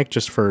denture clinic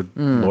just for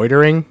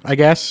loitering, I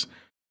guess.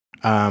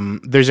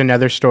 There's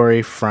another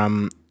story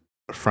from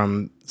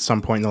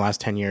some point in the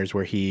last 10 years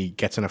where he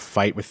gets in a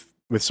fight with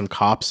some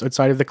cops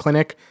outside of the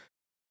clinic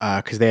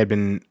because they had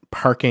been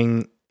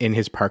parking in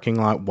his parking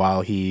lot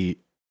while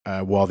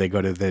they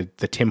go to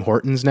the Tim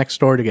Hortons next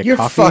door to get You're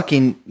coffee.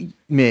 fucking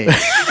me.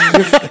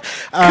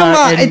 Come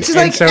on. It's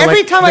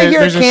every time I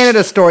hear a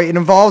Canada story, it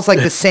involves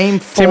the same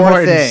Tim four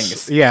Hortons,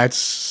 things. yeah, it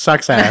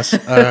sucks ass.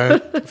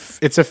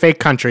 It's a fake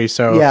country,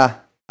 so Yeah.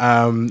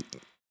 and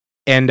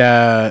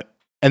then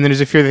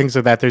there's a few things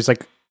like that. There's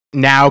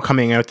now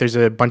coming out, there's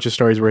a bunch of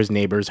stories where his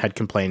neighbors had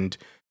complained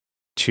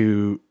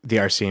to the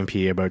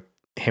RCMP about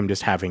him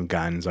just having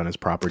guns on his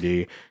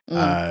property.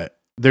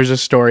 There's a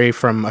story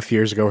from a few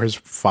years ago where his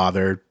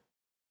father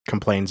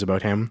complains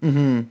about him.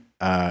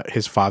 Mm-hmm.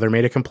 His father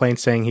made a complaint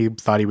saying he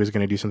thought he was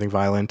going to do something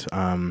violent.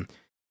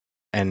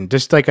 And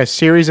just a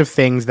series of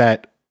things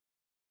that,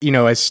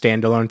 as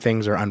standalone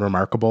things are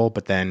unremarkable,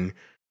 but then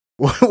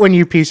when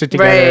you piece it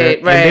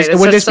together, right.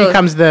 when this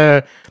becomes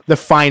the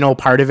final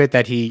part of it,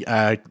 that he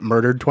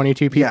murdered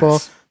 22 people,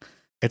 Yes.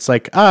 it's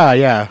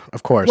yeah,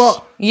 of course.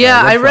 Well,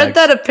 Yeah, red I read flags.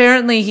 that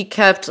apparently he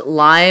kept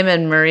lime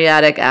and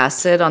muriatic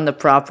acid on the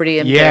property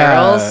in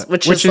barrels,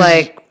 which is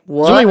is-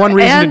 what? There's only one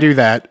reason to And- do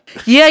that.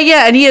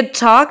 Yeah, and he had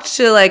talked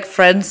to like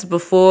friends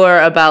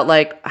before about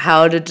like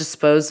how to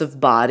dispose of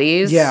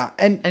bodies. Yeah,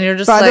 and you're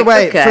just by the like,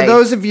 way, okay. for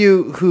those of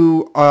you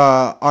who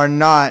are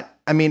not,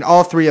 I mean,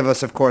 all three of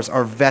us, of course,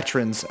 are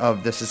veterans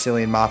of the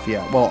Sicilian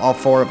Mafia. Well, all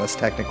four of us,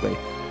 technically,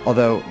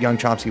 although young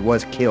Chomsky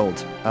was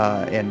killed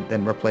and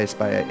then replaced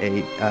by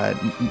a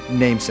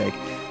namesake.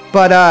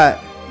 But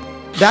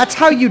that's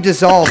how you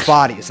dissolve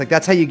bodies. Like,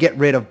 that's how you get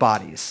rid of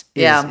bodies,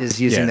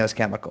 is using those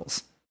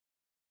chemicals.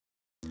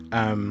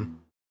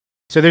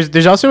 So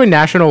there's also a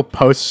National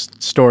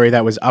Post story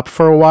that was up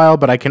for a while,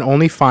 but I can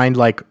only find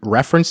like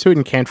reference to it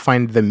and can't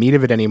find the meat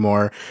of it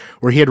anymore,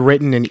 where he had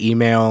written an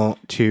email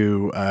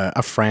to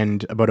a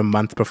friend about a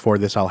month before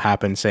this all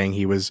happened saying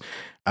he was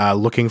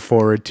looking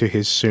forward to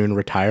his soon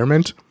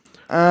retirement.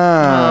 Oh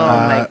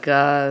my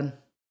God.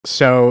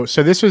 So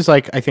this was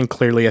like, I think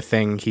clearly a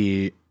thing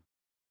he,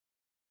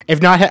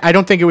 if not, I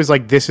don't think it was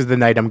like, this is the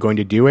night I'm going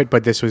to do it,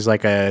 but this was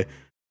like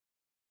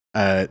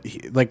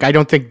like I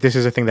don't think this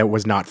is a thing that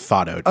was not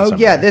thought out. Oh, somewhere.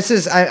 yeah, this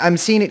is, I'm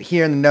seeing it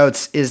here in the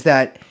notes, is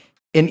that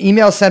an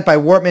email sent by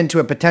Wortman to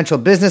a potential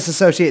business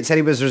associate said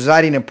he was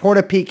residing in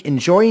Porta Peak,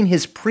 enjoying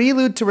his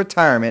prelude to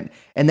retirement,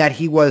 and that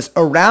he was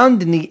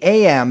around in the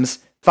AMs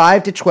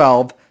 5 to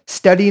 12,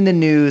 studying the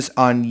news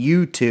on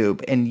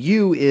YouTube. And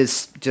U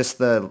is just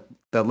the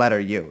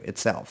letter U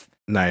itself.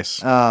 Nice.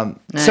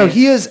 So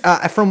he is,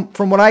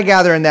 from what I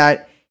gather in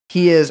that,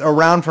 he is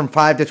around from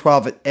 5 to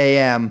 12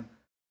 a.m.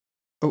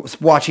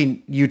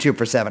 watching YouTube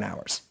for 7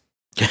 hours.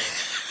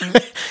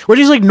 Which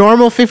is like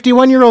normal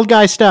 51-year-old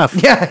guy stuff.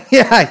 Yeah.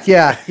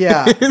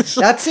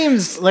 That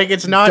seems Like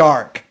it's not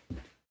dark.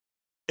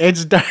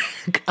 It's dark.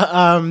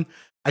 I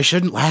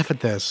shouldn't laugh at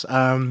this.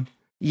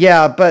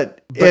 Yeah,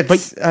 but But-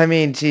 it's, I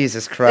mean,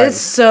 Jesus Christ. It's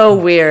so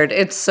weird.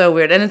 It's so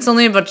weird. And it's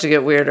only about to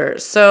get weirder.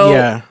 So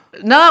Yeah.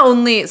 not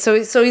only so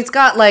he's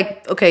got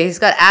like, okay, he's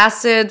got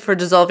acid for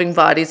dissolving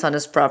bodies on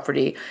his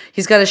property.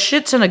 He's got a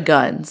shit ton of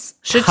guns,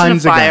 shit ton of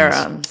Tons of guns.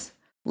 firearms.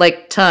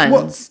 Like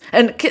tons.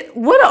 And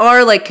what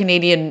are like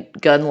Canadian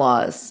gun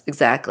laws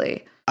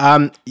exactly?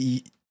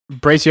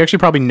 Brace, you actually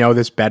probably know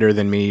this better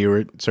than me. You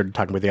were sort of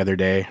talking about the other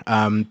day.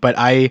 But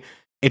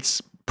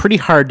it's pretty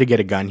hard to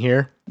get a gun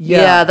here.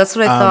 Yeah, that's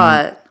what I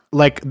thought.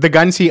 Like the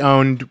guns he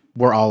owned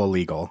were all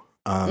illegal.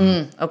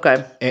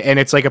 Okay. And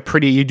it's like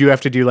you do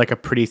have to do like a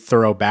pretty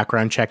thorough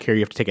background check here.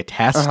 You have to take a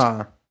test.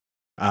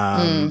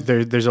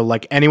 There's a,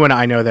 like anyone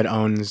I know that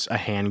owns a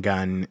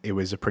handgun, it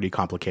was a pretty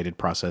complicated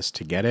process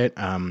to get it.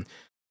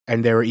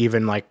 And there were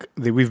even like,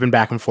 we've been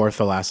back and forth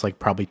the last like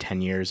probably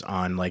 10 years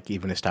on like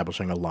even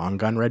establishing a long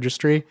gun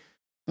registry,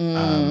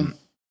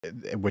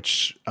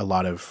 which a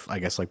lot of, I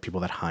guess, like people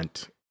that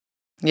hunt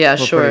Yeah, We're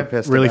sure. pretty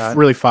pissed really, about.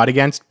 really fought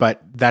against,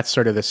 but that's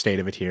sort of the state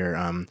of it here.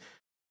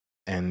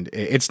 And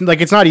it's like,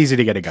 it's not easy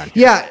to get a gun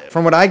here. Yeah,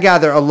 from what I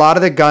gather, a lot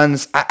of the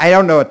guns, I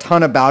don't know a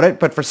ton about it,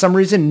 but for some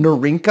reason,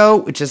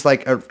 Norinco, which is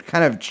like a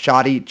kind of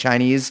shoddy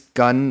Chinese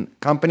gun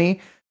company,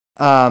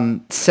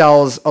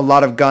 sells a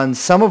lot of guns,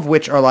 some of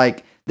which are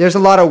like, there's a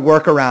lot of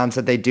workarounds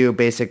that they do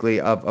basically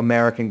of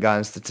American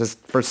guns that's just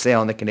for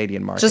sale in the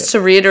Canadian market. Just to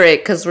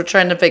reiterate, because we're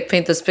trying to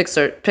paint this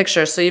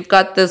picture. So you've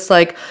got this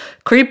like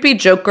creepy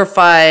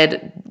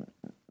Joker-fied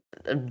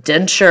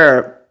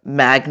denture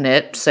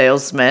magnet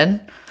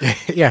salesman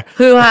Yeah.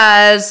 who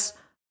has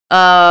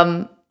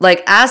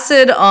like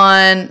acid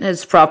on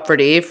his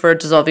property for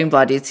dissolving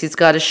bodies. He's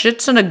got a shit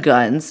ton of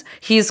guns.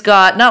 He's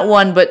got not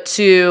one but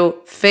two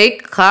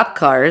fake cop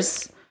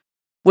cars,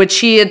 which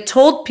he had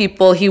told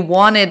people he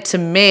wanted to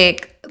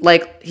make.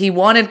 Like he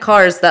wanted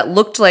cars that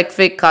looked like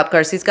fake cop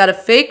cars. He's got a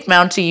fake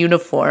Mountie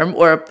uniform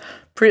or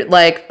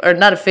or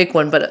not a fake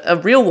one, but a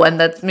real one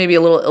that's maybe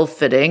a little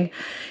ill-fitting.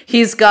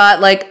 He's got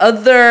like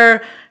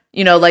other,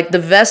 like the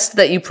vest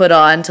that you put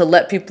on to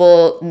let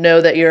people know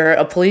that you're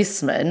a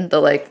policeman, the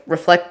like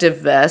reflective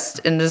vest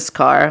in his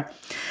car.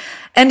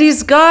 And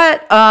he's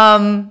got,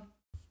 a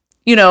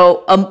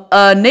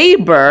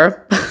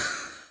neighbor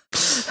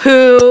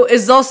who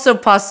is also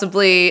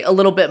possibly a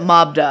little bit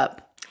mobbed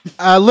up.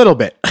 A little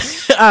bit.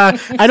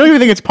 I don't even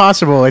think it's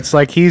possible. It's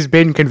like he's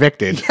been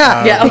convicted.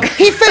 Yeah, okay.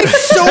 He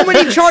faced so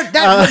many charges.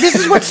 This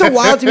is what's so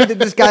wild to me that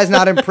this guy's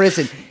not in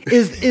prison.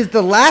 Is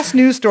the last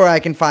news story I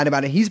can find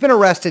about it. He's been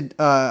arrested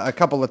a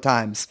couple of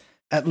times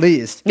at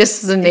least.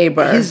 This is a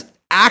neighbor. His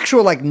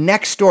actual like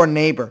next door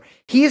neighbor.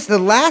 He is the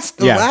last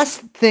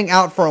thing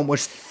out for him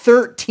was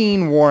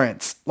 13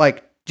 warrants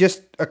like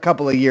just a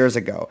couple of years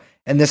ago.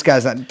 And this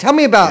guy's not. Tell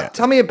me about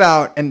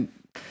and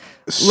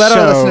let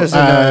our listeners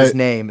know his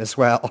name as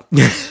well.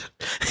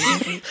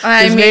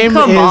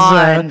 Come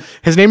on.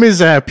 His name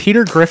is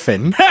Peter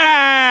Griffin.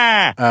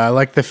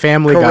 Like the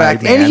Family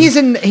Correct. Guy man. And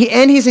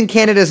he's in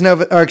Canada's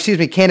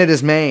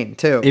Canada's Maine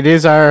too.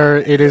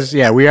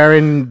 We are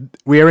in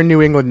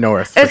New England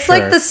North. It's for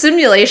like sure. the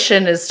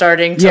simulation is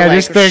starting to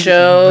just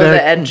show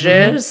the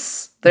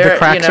edges. The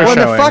cracks are Well,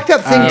 showing. the fucked up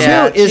thing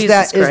Yeah, too is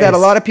Jesus that a Christ.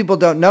 lot of people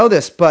don't know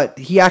this, but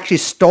he actually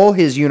stole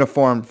his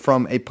uniform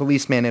from a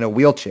policeman in a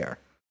wheelchair.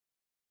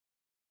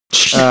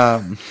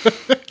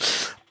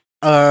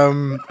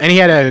 And he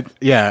had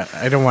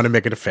I don't want to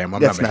make it a family.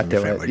 I'm Let's not making not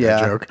a do it, family Guy yeah.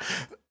 joke.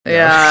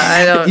 Yeah,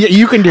 I don't.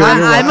 You can do it. You're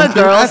I'm a welcome.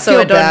 girl, I so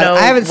feel I don't bad. know.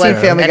 I haven't seen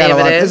what Family Guy in any a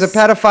of long. it As a is.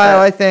 pedophile,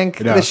 I think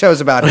No. the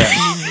show's about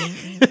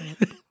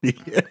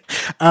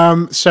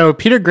him. So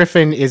Peter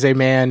Griffin is a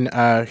man,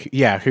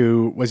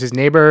 who was his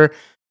neighbor,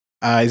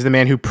 is the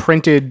man who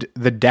printed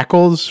the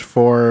decals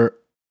for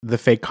the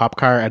fake cop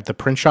car at the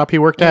print shop he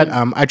worked at.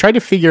 I tried to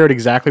figure out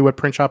exactly what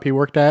print shop he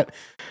worked at,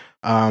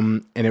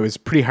 and it was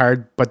pretty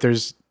hard, but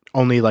there's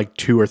only like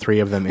 2 or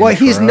 3 of them. Well, in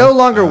he's Truro. no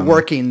longer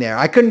working there.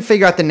 I couldn't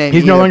figure out the name.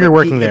 He's no either, longer but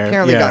working he there,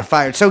 Apparently yeah. got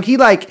fired. So he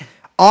like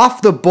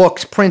off the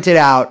books printed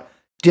out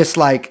just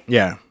like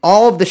Yeah.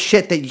 all of the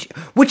shit that,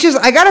 which is,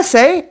 I gotta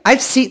say,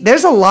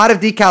 there's a lot of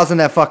decals in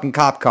that fucking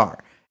cop car.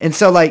 And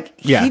so like,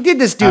 Yeah. he did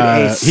this dude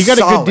he got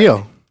a good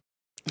deal.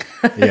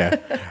 Yeah.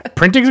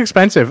 Printing's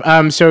expensive.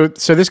 So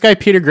this guy,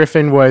 Peter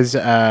Griffin, was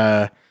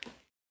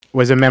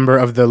a member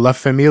of the La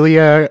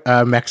Familia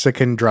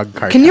Mexican drug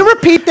cartel. Can you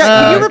repeat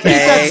that? Can you repeat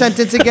Okay. that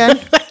sentence again?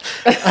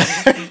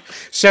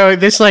 So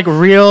this like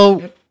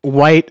real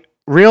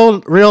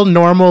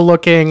normal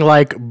looking,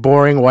 like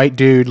boring white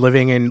dude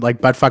living in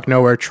like buttfuck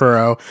nowhere,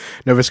 Truro,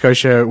 Nova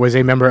Scotia, was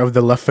a member of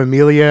the La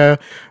Familia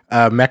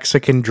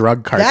Mexican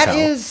drug cartel. That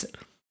is.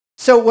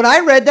 So when I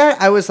read that,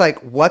 I was like,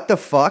 "What the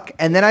fuck?"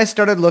 And then I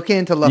started looking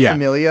into La Yeah.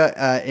 Familia,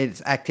 its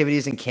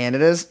activities in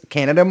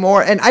Canada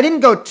more, and I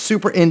didn't go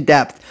super in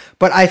depth,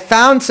 but I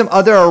found some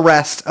other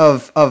arrests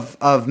of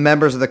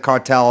members of the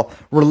cartel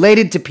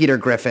related to Peter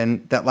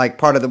Griffin, that like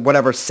part of the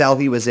whatever cell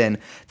he was in.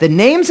 The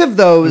names of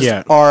those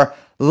Yeah. are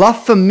La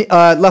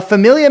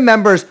Familia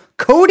members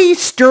Cody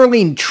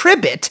Sterling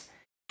Tribbett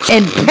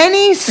and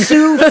Penny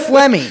Sue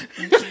Fleming,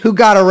 who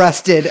got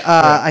arrested,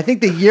 I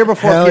think the year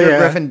before Hell Peter yeah.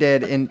 Griffin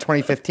did in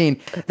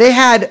 2015. They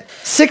had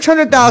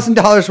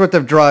 $600,000 worth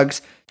of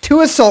drugs,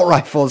 2 assault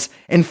rifles,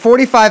 and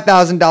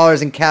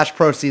 $45,000 in cash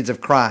proceeds of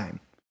crime.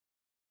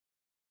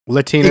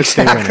 Latinos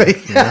stay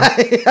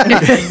Exactly.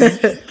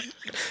 winning.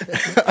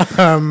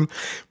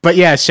 But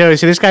yeah, so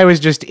this guy was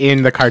just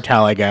in the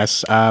cartel, I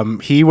guess.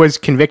 He was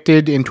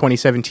convicted in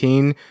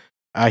 2017.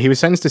 He was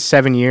sentenced to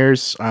 7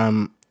 years.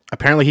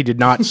 Apparently, he did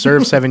not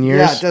serve 7 years.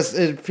 Yeah,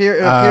 it appears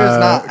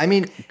not. I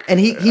mean, and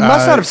he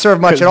must not have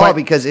served much at all,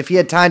 because if he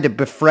had time to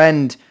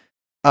befriend,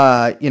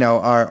 our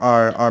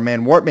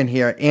man Wortman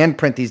here and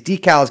print these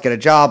decals, get a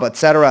job,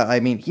 etc. I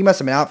mean, he must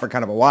have been out for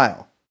kind of a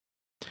while.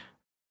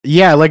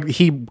 Yeah, like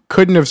he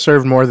couldn't have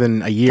served more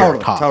than a year.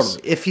 Totally.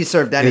 If he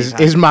served any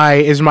time. is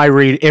my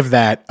read, if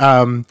that.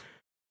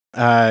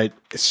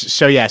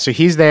 So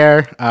he's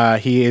there.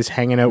 He is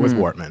hanging out with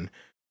Wortman.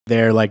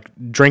 They're like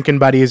drinking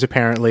buddies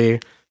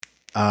apparently.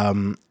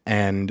 And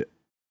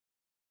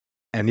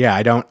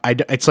yeah,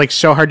 it's like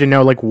so hard to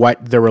know like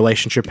what the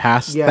relationship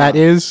past that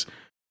is.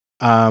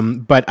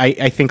 But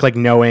I think like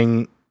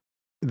knowing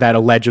that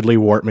allegedly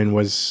Wortman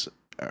was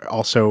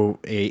also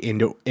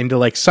into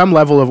like some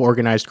level of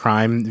organized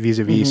crime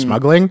vis-a-vis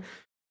smuggling,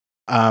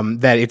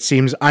 that it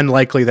seems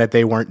unlikely that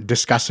they weren't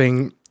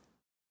discussing,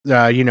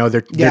 their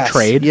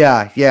trade.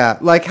 Yeah.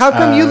 Like, how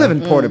come you live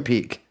in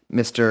Portapeak,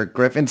 Mr.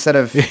 Griff, instead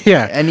of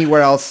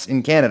anywhere else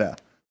in Canada?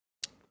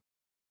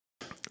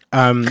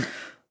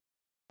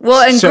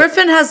 Well, and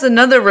Griffin has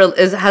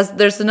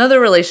there's another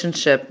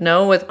relationship,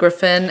 no, with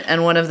Griffin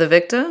and one of the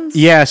victims?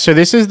 Yeah, so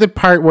this is the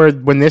part where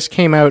when this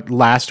came out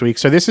last week.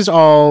 So this is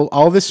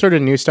all this sort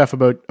of new stuff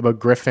about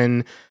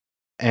Griffin,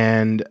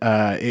 and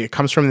it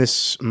comes from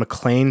these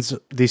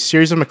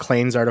series of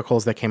Maclean's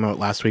articles that came out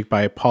last week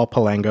by Paul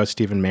Palango,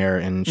 Stephen Mayer,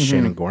 and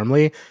Shannon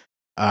Gormley.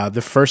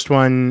 The first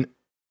one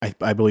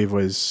I believe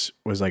was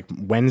like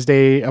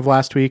Wednesday of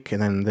last week,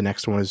 and then the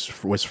next one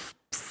was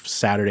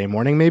Saturday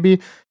morning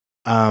maybe.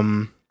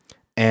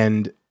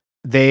 And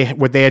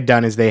what they had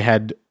done is they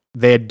had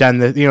done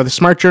the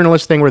smart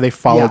journalist thing where they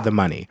followed the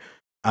money.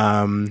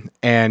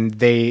 And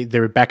they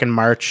were back in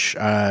March.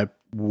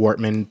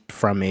 Wortman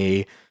from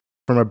a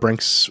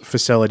Brinks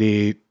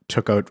facility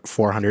took out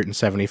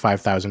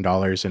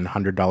 $475,000 in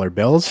 $100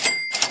 bills.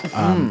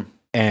 And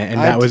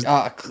that was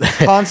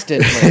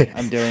constantly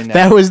I'm doing that.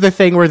 That was the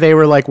thing where they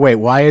were like, wait,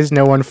 why is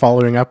no one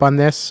following up on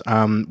this?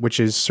 Which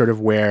is sort of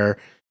where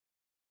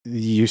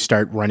you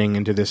start running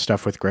into this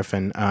stuff with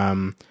Griffin.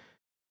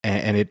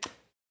 And it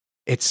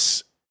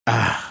seems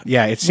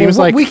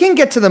like we can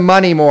get to the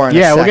money more in a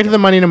second. We'll get to the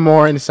money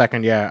more in a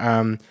second.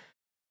 Yeah.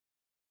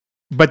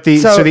 But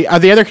the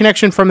other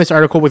connection from this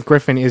article with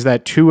Griffin is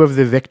that 2 of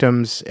the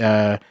victims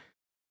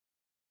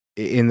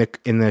in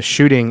the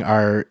shooting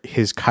are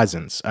his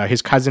cousins.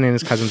 His cousin and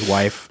his cousin's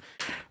wife.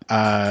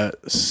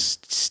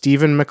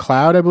 Stephen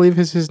McLeod, I believe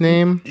is his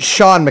name.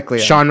 Sean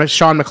McLean. Sean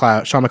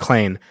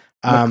McLean.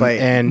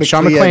 And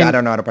Sean McLean, I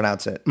don't know how to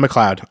pronounce it.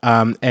 McLeod.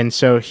 And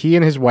so he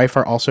and his wife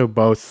are also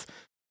both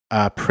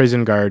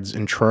prison guards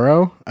in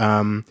Truro.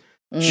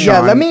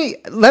 Let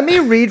me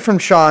read from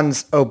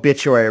Sean's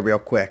obituary real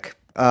quick,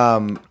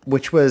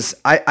 which was,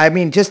 I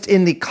mean, just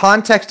in the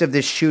context of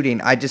this shooting,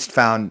 I just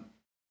found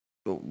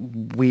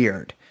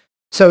weird.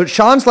 So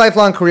Sean's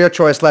lifelong career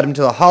choice led him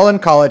to the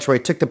Holland College, where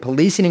he took the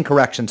policing and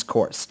corrections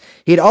course.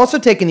 He had also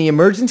taken the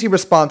emergency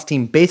response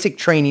team basic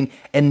training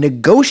and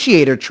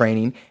negotiator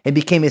training and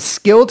became a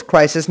skilled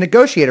crisis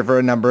negotiator for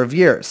a number of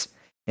years.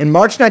 In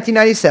March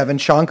 1997,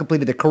 Sean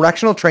completed the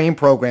correctional training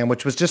program,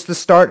 which was just the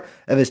start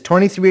of his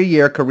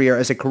 23-year career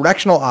as a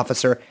correctional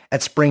officer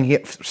at Spring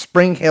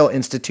Hill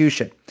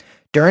Institution.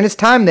 During his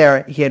time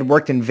there, he had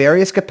worked in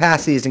various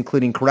capacities,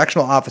 including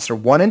Correctional Officer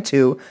 1 and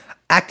 2,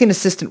 Acting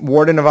Assistant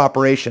Warden of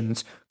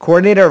Operations,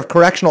 Coordinator of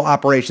Correctional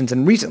Operations,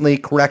 and recently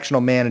Correctional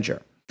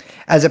Manager.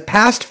 As a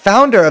past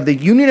founder of the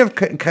Union of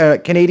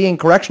Canadian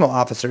Correctional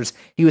Officers,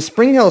 he was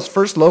Spring Hill's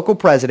first local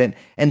president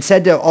and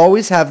said to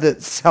always have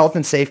the health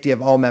and safety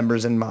of all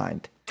members in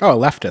mind. Oh, a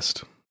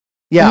leftist.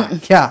 Yeah,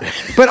 yeah.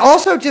 But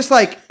also just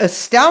like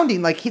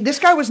astounding. Like this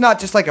guy was not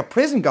just like a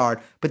prison guard,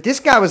 but this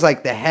guy was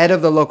like the head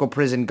of the local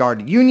prison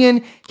guard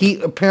union.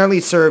 He apparently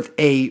served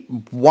a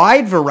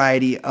wide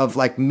variety of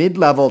like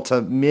mid-level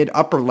to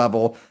mid-upper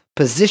level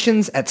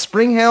positions at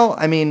Spring Hill.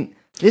 I mean,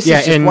 this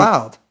is just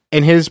wild.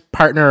 And his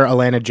partner,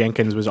 Alana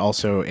Jenkins, was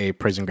also a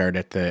prison guard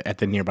at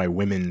the nearby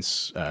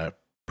women's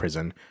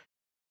prison.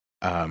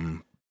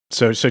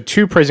 So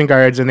two prison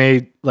guards, and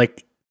they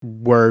like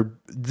were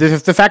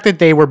the fact that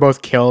they were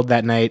both killed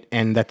that night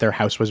and that their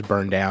house was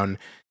burned down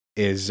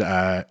is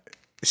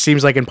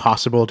seems like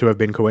impossible to have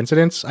been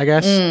coincidence, I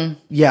guess.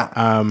 Yeah,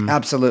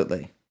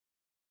 absolutely.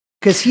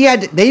 Because they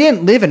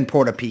didn't live in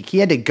Portapique. He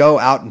had to go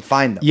out and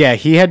find them. Yeah,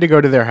 he had to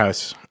go to their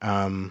house.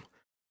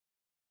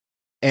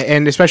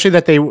 And especially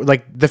that they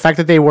like the fact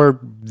that they were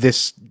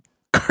this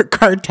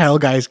cartel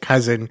guy's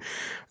cousin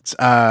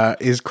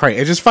is crazy.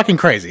 It's just fucking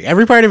crazy.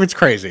 Every part of it's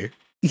crazy.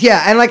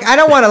 Yeah, and like I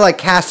don't want to like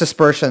cast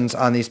aspersions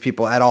on these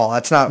people at all.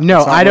 That's not.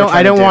 No, that's not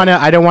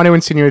I don't want to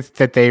insinuate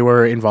that they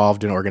were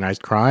involved in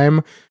organized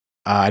crime.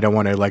 I don't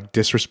want to like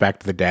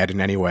disrespect the dead in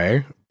any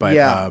way. But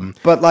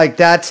but like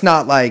that's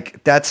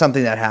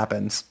something that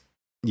happens.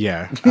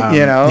 Yeah,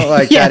 you know,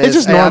 like yeah, that is.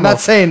 Just normal. I'm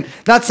not saying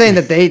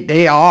that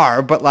they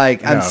are, but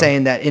like I'm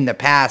saying that in the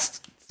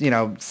past, you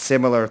know,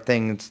 similar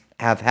things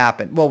have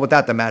happened. Well,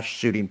 without the mass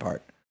shooting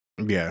part.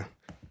 Yeah.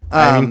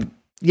 I mean,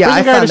 yeah,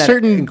 I found a that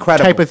certain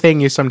incredible type of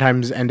thing you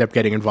sometimes end up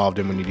getting involved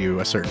in when you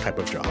do a certain type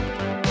of job.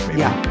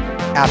 Maybe. Yeah,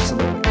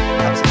 absolutely.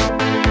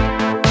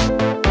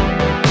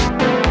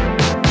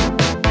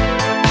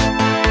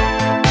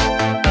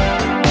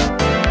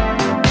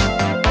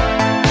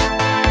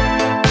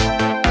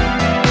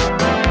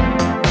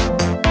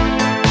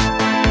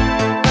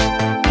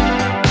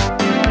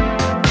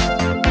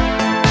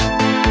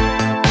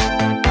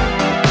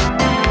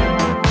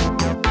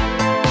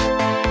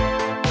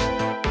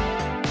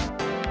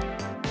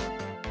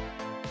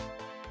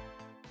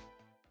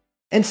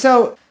 And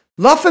so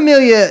La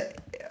Familia,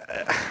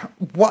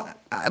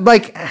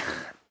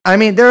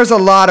 there's a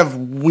lot of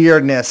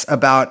weirdness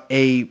about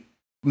a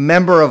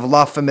member of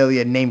La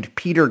Familia named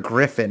Peter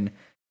Griffin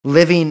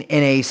living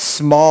in a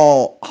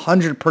small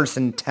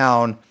 100-person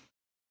town,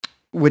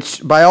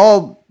 which by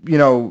all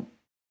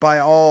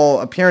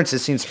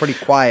appearances seems pretty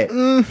quiet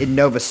in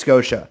Nova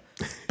Scotia.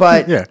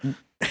 But yeah.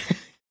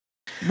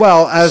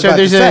 Well,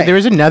 there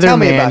was another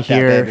man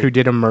here who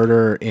did a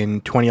murder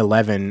in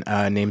 2011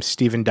 named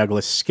Stephen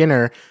Douglas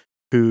Skinner,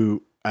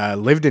 who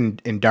lived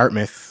in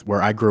Dartmouth,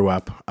 where I grew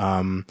up,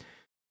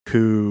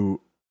 who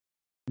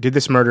did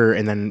this murder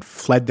and then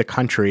fled the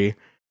country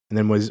and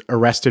then was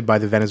arrested by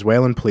the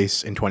Venezuelan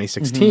police in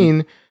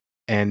 2016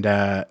 and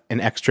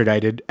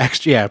extradited.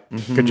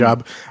 Good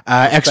job.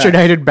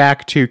 Extradited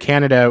back to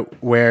Canada,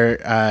 where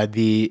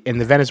the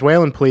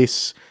Venezuelan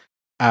police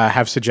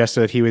have suggested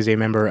that he was a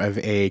member of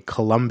a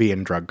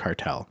Colombian drug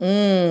cartel.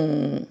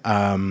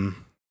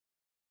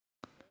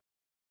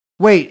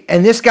 Wait,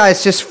 and this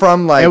guy's just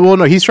from like... well,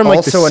 no, he's from like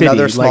also the city.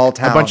 Another small like,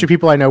 town. A bunch of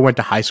people I know went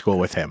to high school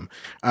with him.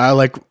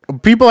 Like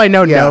people I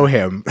know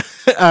him.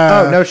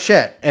 Oh, no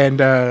shit. And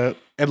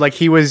like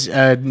he was...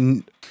 I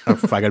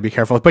gotta be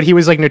careful. But he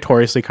was like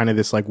notoriously kind of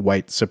this like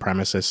white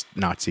supremacist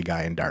Nazi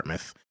guy in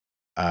Dartmouth,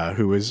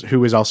 who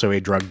was also a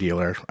drug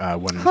dealer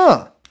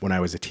when I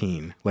was a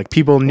teen. Like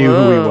people knew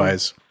who he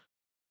was.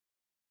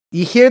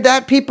 You hear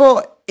that,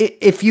 people?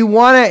 If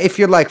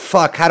you're like,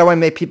 fuck, how do I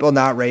make people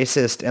not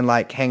racist and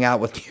like hang out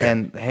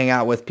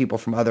with people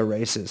from other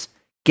races?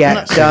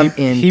 Get them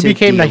into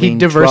he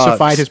diversified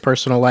drugs. his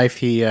personal life.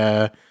 He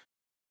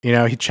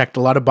he checked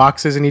a lot of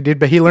boxes and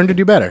he learned to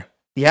do better.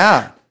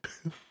 Yeah.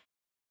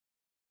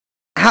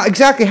 How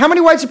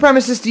many white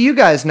supremacists do you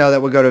guys know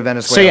that would go to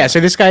Venezuela? So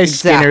this guy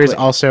Skinner is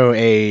also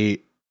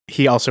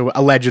he also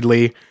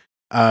allegedly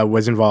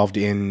was involved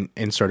in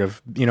sort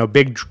of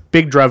big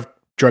drug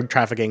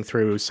trafficking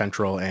through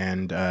Central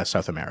and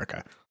South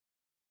America.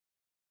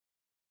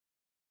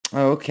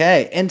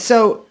 Okay, and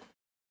so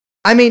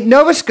I mean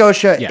Nova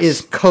Scotia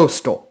is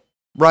coastal,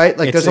 right?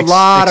 Like there's a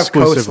lot of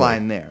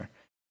coastline there.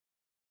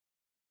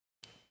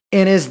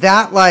 And is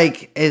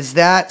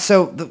that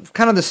so?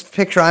 Kind of this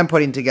picture I'm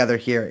putting together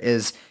here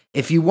is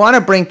if you want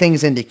to bring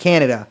things into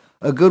Canada,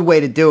 a good way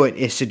to do it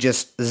is to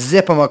just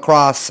zip them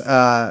across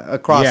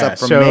up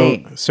from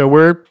Maine. So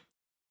we're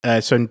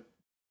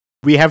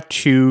we have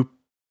two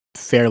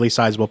fairly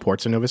sizable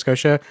ports in Nova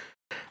Scotia.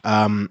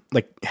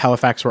 Like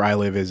Halifax, where I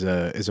live, is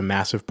a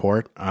massive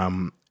port.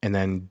 And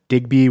then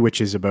Digby,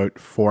 which is about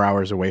 4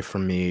 hours away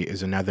from me,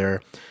 is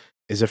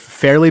a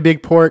fairly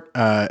big port,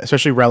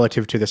 especially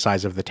relative to the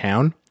size of the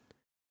town.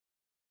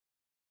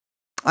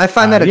 I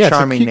find that a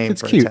charming name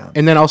for cute. a town.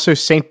 And then also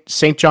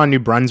St. John, New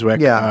Brunswick,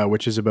 Yeah.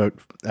 which is about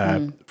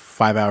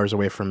 5 hours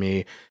away from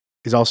me,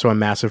 is also a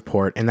massive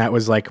port. And that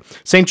was like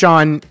St.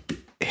 John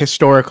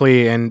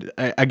historically, and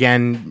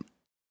again,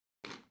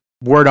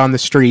 word on the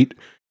street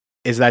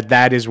is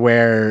that is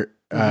where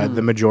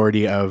the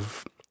majority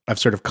of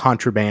sort of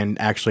contraband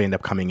actually end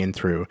up coming in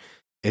through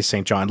is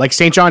St. John. Like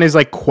St. John is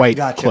like quite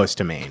close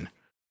to Maine.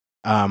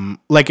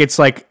 Like it's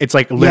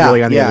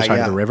literally on the other side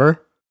of the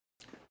river.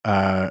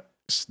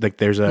 Like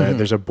there's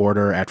a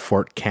border at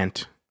Fort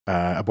Kent,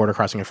 a border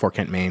crossing at Fort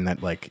Kent, Maine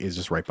that like is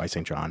just right by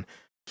St. John.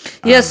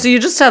 Yeah, so you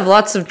just have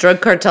lots of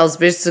drug cartels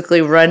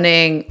basically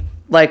running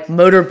like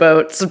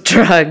motorboats of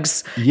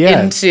drugs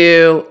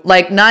into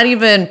like not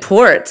even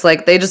ports.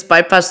 Like they just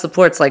bypass the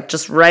ports, like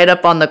just right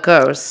up on the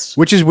coast.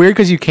 Which is weird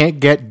because you can't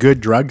get good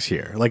drugs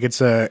here. Like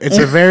it's a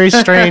very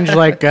strange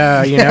like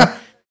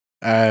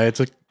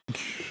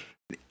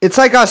It's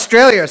like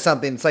Australia or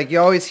something. It's like you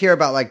always hear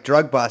about like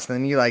drug busts, and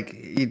then you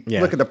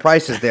look at the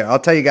prices there. I'll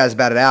tell you guys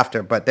about it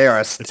after, but they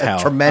are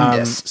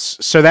tremendous.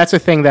 So that's a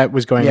thing that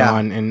was going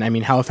on, and I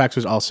mean Halifax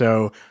was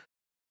also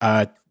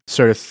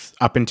sort of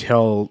up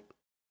until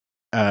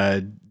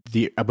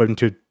up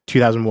into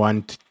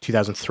 2001 to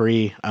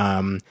 2003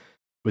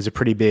 was a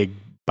pretty big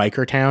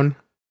biker town.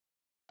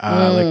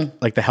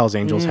 Like the Hells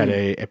Angels had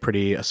a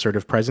pretty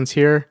assertive presence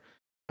here.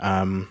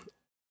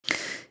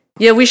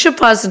 Yeah, we should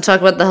pause and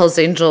talk about the Hells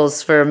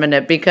Angels for a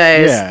minute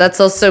because that's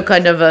also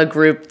kind of a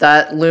group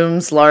that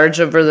looms large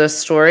over this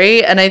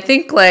story. And I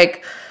think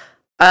like,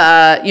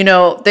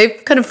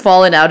 they've kind of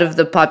fallen out of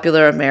the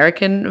popular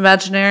American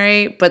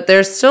imaginary, but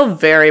they're still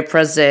very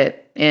present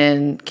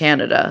in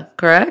Canada,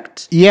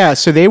 correct? Yeah,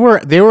 so they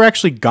were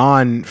actually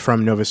gone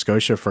from Nova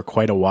Scotia for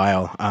quite a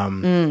while.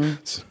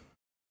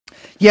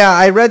 Yeah,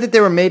 I read that they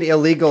were made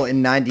illegal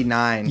in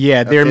 99.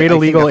 Yeah, they were made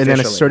illegal, and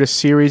then a sort of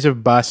series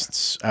of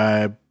busts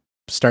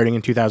starting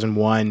in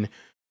 2001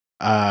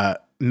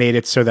 made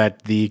it so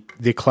that the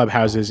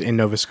clubhouses in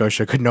Nova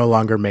Scotia could no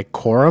longer make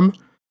quorum.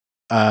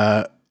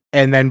 And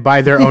then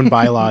by their own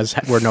bylaws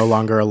were no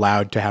longer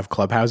allowed to have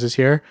clubhouses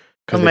here.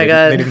 Oh my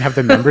God. They didn't have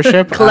the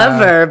membership.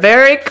 Clever,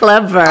 very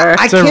clever.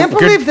 I can't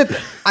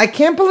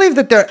believe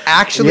that they're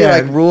actually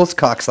like rules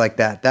cocks like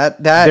that.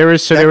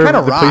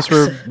 The police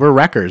were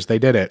wreckers. They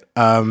did it.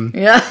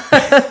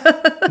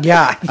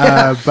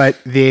 But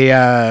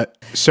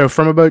so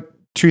from about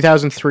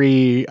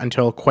 2003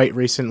 until quite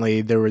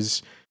recently, there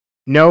was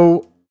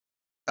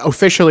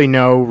officially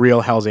no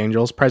real Hells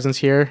Angels presence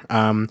here.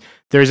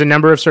 There's a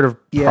number of sort of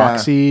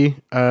proxy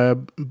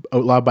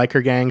outlaw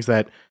biker gangs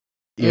that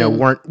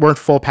weren't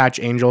full patch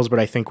angels, but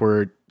I think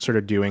were sort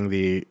of doing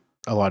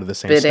a lot of the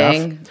same stuff.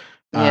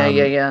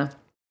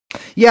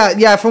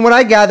 Yeah. From what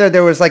I gather,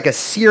 there was like a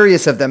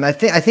series of them. I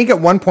think at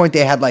one point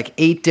they had like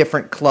 8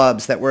 different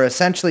clubs that were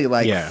essentially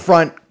like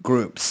front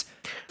groups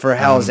for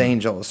Hells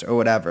Angels or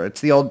whatever.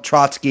 It's the old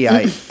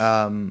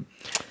Trotskyite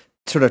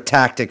sort of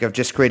tactic of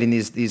just creating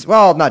these.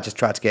 Well, not just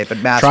Trotskyite, but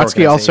mass.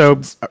 Trotsky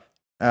also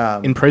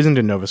imprisoned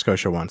in Nova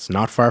Scotia once,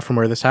 not far from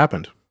where this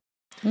happened.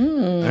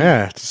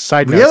 Yeah,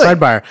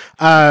 sidebar.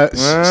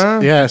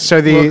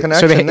 So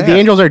the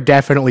Angels are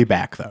definitely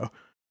back though.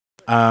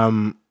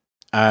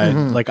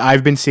 Like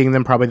I've been seeing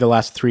them probably the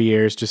last 3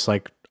 years, just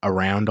like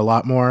around a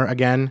lot more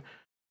again.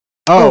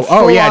 You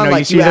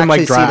see them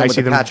like drive. I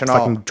see them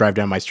fucking drive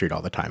down my street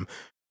all the time.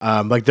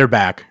 Like they're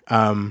back.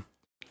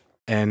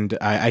 And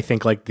I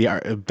think like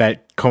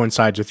that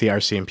coincides with the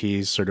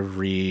RCMP's sort of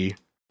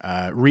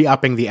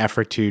re-upping the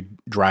effort to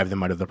drive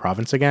them out of the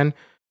province again.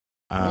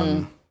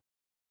 I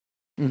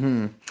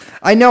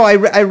know. I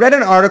read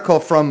an article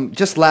from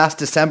just last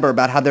December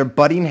about how they're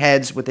butting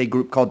heads with a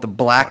group called the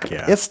Black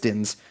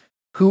Pistons,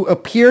 who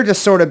appear to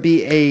sort of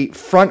be a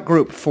front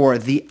group for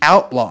the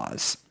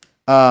Outlaws,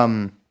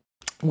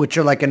 which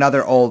are like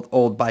another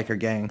old biker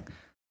gang.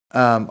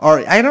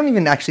 Or I don't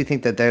even actually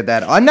think that they're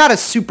that. I'm not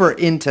as super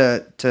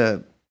into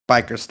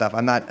biker stuff.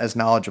 I'm not as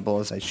knowledgeable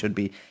as I should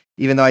be,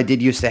 even though I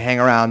did used to hang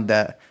around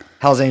the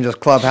Hells Angels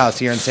clubhouse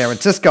here in San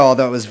Francisco,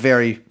 although it was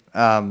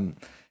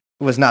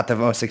was not the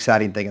most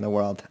exciting thing in the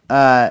world.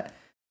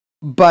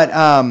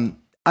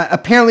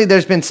 Apparently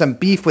there's been some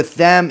beef with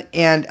them,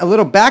 and a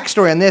little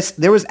backstory on this.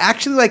 There was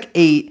actually like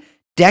a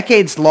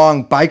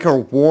decades-long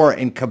biker war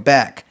in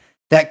Quebec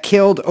that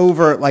killed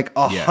over like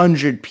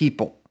 100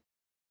 people.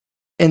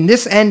 And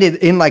this ended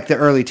in like the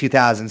early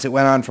 2000s. It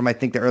went on from I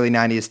think the early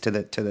 90s to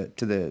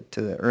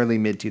the early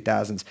mid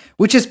 2000s,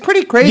 which is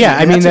pretty crazy. Yeah,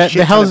 I mean the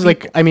Hells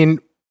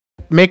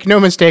make no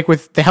mistake,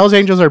 with the Hells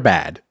Angels are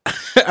bad.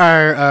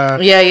 I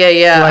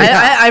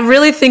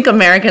really think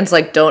Americans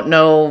like don't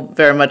know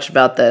very much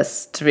about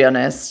this, to be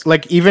honest.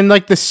 Like even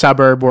like the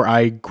suburb where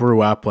I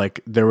grew up,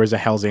 like there was a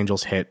Hells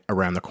Angels hit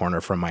around the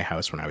corner from my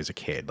house when I was a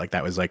kid. Like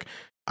that was like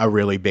a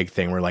really big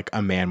thing where like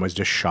a man was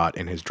just shot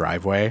in his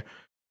driveway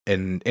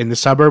in the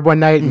suburb one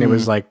night, and it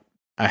was like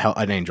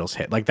an Angels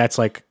hit. Like that's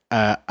like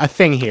a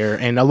thing here,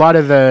 and a lot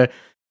of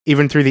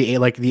even through the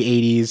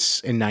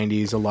 80s and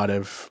 90s, a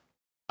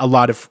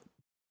lot of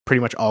pretty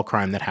much all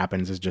crime that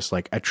happens is just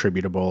like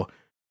attributable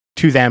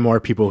to them or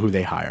people who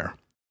they hire.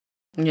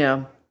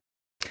 Yeah.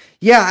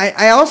 Yeah,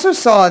 I also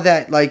saw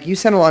that, like you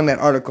sent along that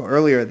article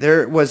earlier,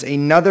 there was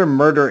another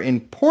murder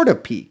in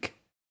Portapeak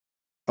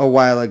a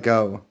while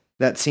ago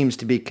that seems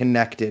to be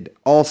connected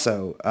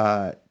also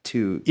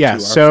to yeah. To our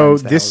So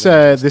friends, the this Hells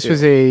Angels, this too.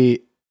 was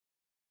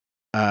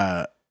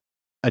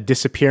a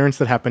disappearance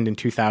that happened in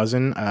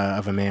 2000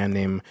 of a man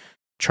named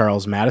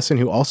Charles Madison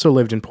who also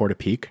lived in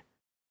Portapeak.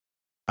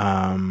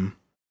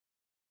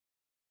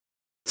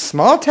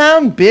 Small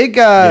town, big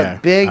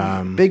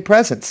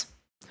presence.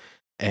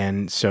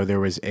 And so there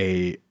was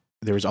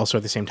also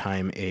at the same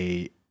time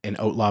an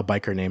outlaw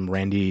biker named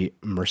Randy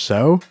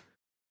Merceau,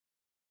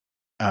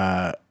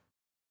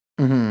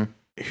 who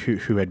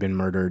had been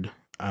murdered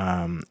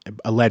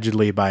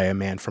allegedly by a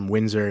man from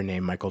Windsor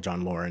named Michael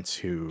John Lawrence,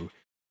 who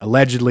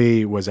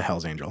allegedly was a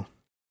Hells Angel.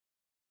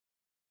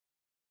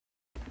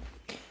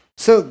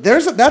 So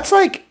that's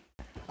like,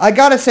 I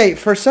gotta say,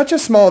 for such a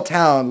small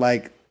town,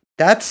 like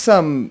that's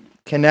some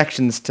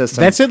connections to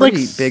some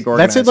pretty big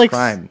organized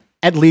crime.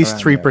 At least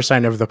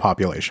 3% of the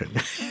population.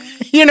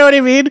 You know what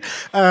I mean?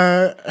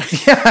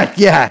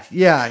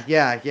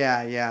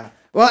 Yeah.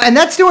 Well, and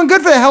that's doing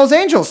good for the Hells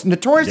Angels.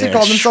 Notoriously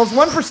call themselves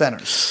one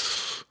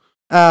percenters.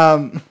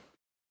 But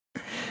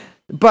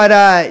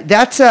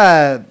that's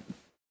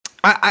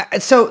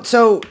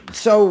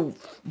so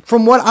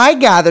from what I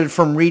gathered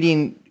from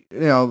reading,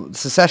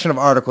 succession of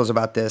articles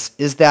about this,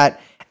 is that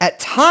at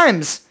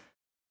times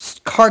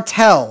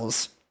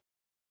cartels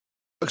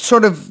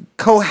sort of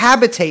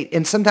cohabitate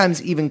and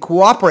sometimes even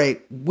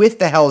cooperate with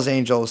the Hells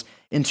Angels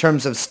in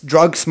terms of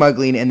drug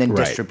smuggling and then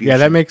distribution. Yeah,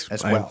 that makes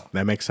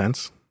that makes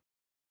sense.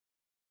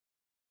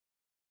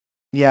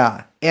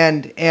 Yeah,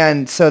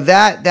 and so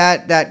that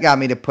got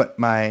me to put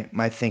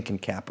my thinking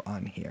cap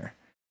on here.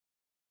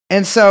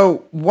 And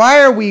so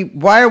why are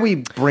we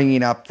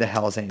bringing up the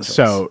Hells Angels?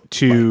 So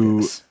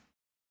to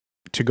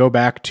go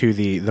back to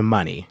the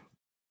money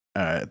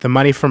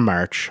from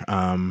March.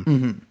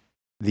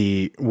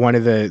 One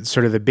of the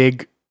sort of the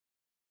big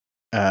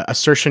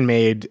assertion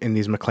made in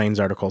these Maclean's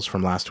articles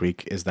from last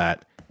week is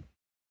that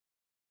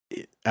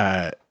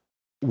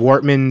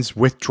Wortman's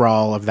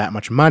withdrawal of that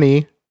much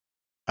money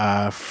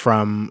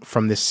from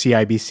this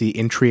CIBC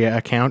Intria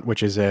account,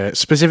 which is a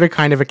specific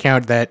kind of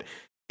account that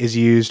is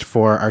used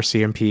for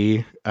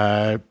RCMP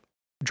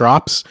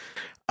drops,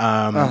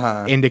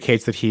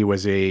 indicates that he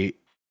was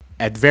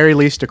at very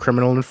least a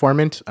criminal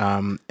informant,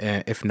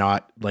 if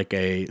not like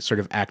a sort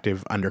of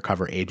active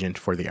undercover agent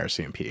for the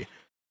RCMP.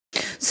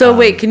 So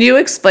wait, can you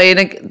explain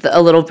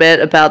a little bit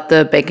about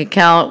the bank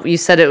account? You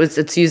said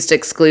it's used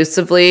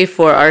exclusively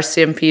for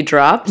RCMP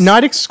drops?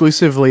 Not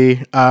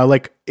exclusively.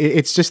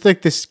 It's just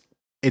like this.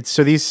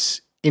 So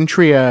these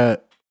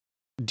Intria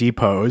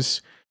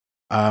depots.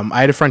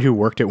 I had a friend who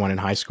worked at one in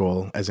high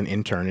school as an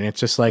intern, and it's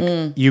just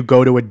like you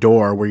go to a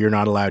door where you're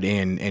not allowed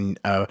in, and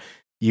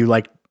you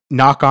like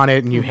knock on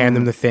it and you hand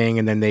them the thing,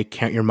 and then they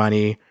count your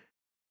money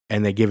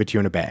and they give it to you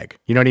in a bag.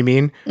 You know what I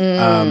mean?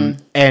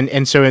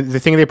 And so the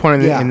thing they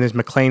point out in this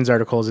Maclean's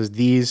articles is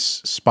these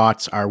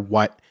spots are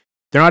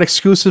they're not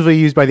exclusively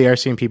used by the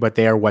RCMP, but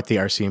they are what the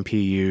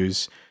RCMP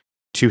use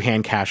to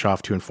hand cash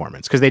off to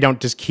informants, because they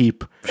don't just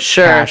keep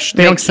cash.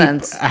 They don't keep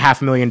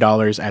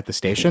 $500,000 at the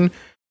station.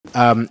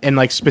 And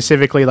like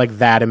specifically like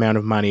that amount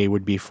of money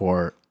would be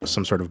for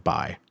some sort of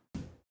buy.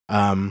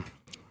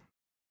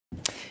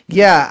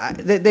 Yeah,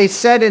 they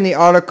said in the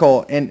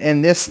article,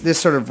 and this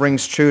sort of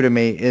rings true to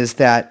me, is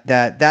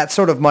that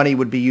sort of money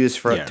would be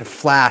used to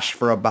flash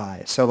for a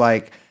buy. So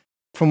like,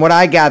 from what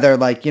I gather,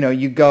 like,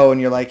 you go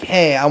and you're like,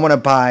 hey, I want to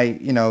buy,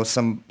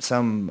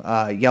 some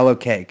yellow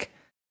cake.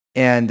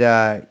 And,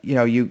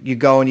 you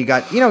go and you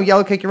got,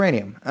 yellow cake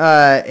uranium.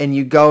 And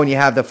you go and you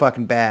have the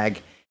fucking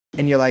bag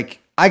and you're like,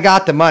 I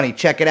got the money.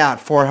 Check it out.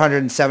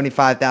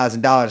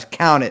 $475,000.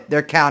 Count it.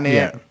 They're counting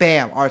it.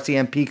 Bam.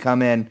 RCMP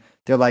come in.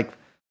 They're like,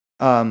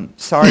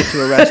 sorry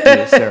to arrest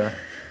you, sir.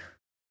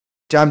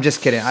 I'm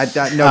just kidding.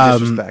 No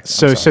disrespect.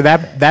 So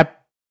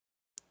that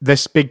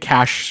this big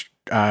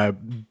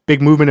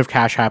big movement of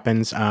cash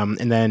happens,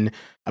 and then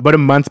about a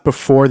month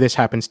before this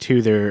happens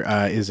too,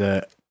 there is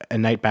a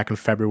night back in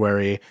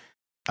February,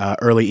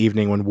 early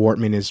evening, when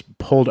Wortman is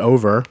pulled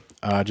over,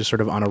 just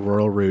sort of on a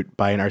rural route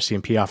by an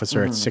RCMP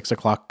officer at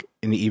 6:00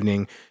 in the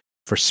evening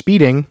for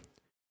speeding.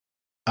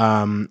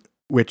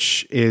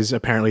 Which is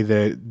apparently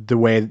the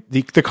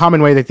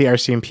common way that the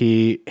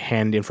RCMP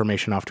hand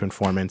information off to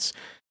informants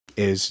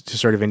is to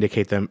sort of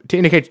indicate to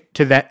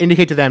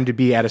them to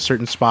be at a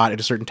certain spot at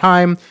a certain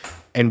time,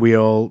 and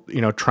we'll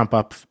trump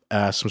up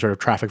some sort of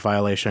traffic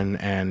violation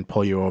and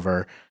pull you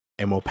over,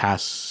 and we'll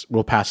pass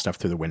stuff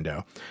through the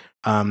window.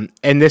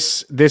 And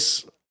this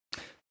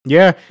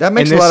that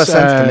makes a lot of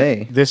sense to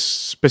me. This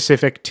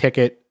specific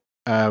ticket,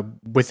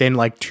 within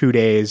like 2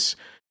 days,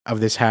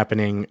 this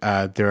happening,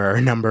 there are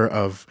a number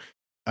of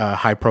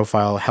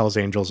high-profile Hell's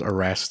Angels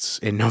arrests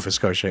in Nova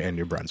Scotia and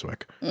New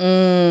Brunswick.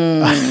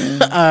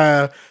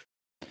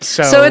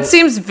 So it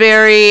seems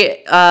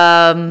very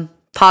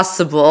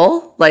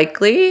possible,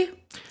 likely,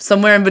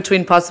 somewhere in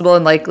between possible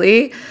and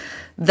likely,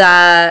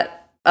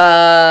 that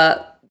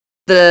the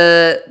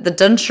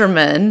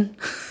Duncherman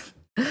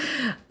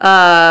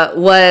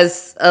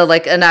was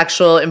like an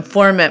actual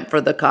informant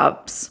for the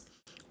cops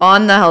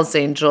on the Hells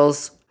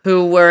Angels,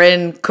 who were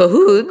in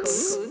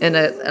cahoots in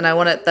it, and I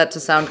want that to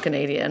sound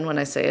Canadian when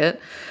I say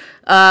it,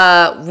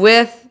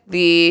 with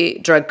the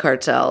drug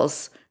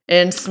cartels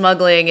in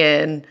smuggling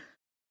in,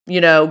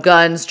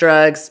 guns,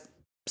 drugs,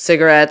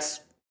 cigarettes,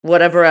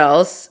 whatever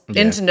else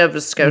into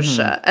Nova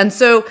Scotia. And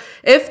so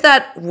if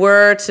that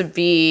were to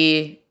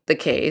be the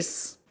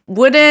case,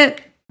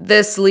 wouldn't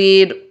this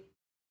lead,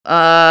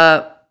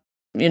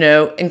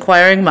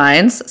 inquiring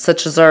minds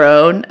such as our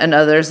own and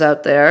others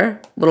out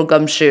there, little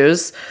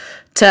gumshoes,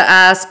 to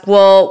ask,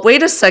 well,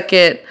 wait a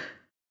second,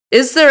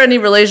 is there any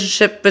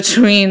relationship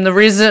between the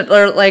reason,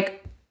 or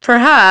like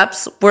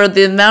perhaps were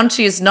the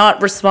Mounties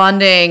not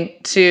responding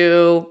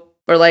to,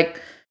 or like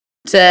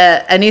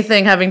to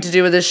anything having to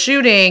do with the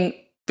shooting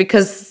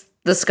because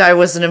this guy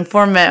was an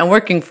informant and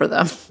working for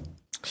them?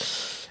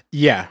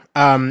 Yeah.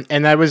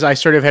 And that was, I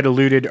sort of had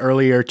alluded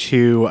earlier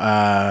to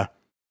the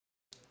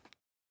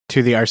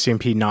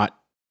RCMP not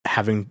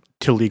having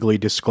to legally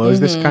disclose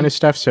this kind of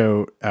stuff.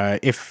 So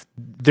if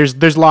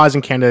there's laws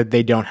in Canada,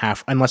 they don't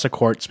have, unless a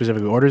court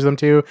specifically orders them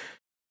to,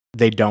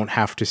 they don't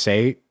have to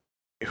say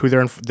who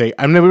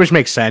which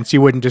makes sense.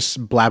 You wouldn't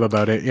just blab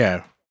about it.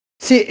 Yeah.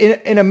 See,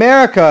 in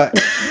America,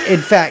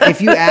 in fact,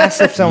 if you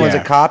ask if someone's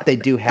a cop, they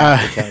do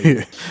have to tell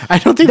you. I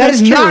don't think that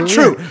is not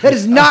true. That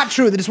is not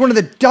true. That is one of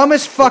the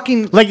dumbest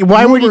fucking. Like,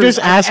 why would you just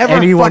ask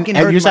anyone?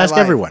 You just ask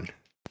everyone.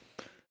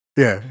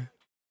 Yeah.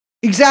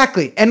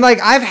 Exactly. And like,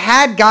 I've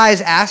had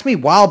guys ask me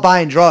while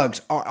buying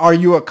drugs, are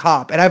you a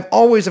cop? And I've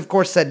always, of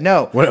course, said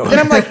no. But then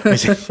I'm like,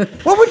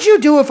 what would you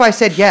do if I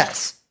said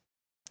yes?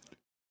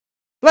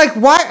 Like,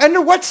 why?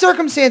 Under what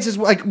circumstances?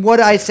 Like, would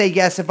I say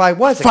yes if I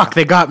was a cop?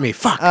 They got me.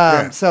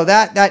 Fuck. So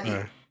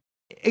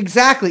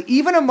exactly.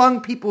 Even among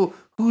people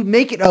who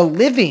make it a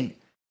living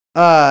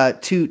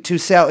to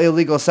sell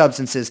illegal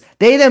substances,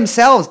 they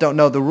themselves don't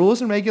know the rules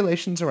and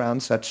regulations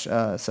around such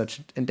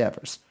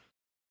endeavors.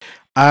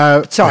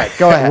 Sorry,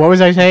 go ahead. What was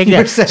I saying?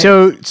 Yeah.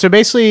 So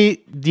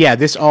basically, yeah,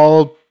 this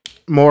all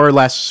more or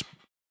less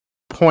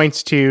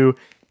points to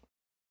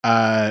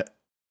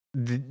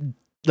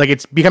like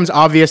it becomes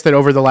obvious that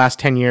over the last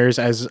 10 years,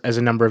 as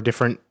a number of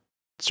different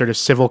sort of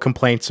civil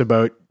complaints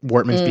about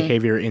Wortman's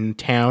behavior in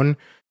town,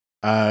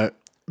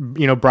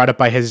 brought up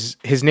by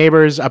his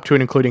neighbors, up to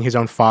and including his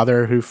own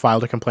father, who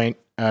filed a complaint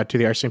to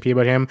the RCMP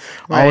about him,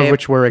 all of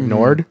which were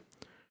ignored.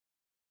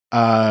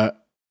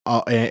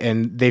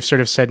 And they've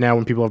sort of said now,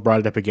 when people have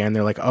brought it up again,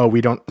 they're like, "Oh,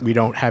 we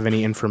don't have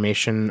any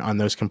information on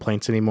those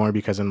complaints anymore,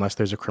 because unless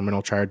there's a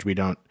criminal charge, we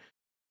don't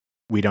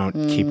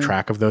keep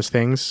track of those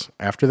things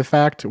after the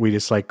fact. We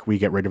just we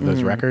get rid of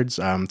those records."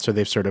 So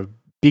they've sort of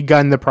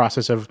begun the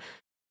process of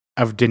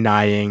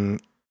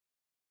denying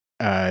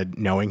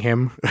knowing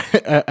him,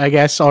 I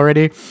guess,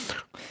 already.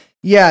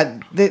 Yeah,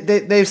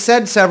 they've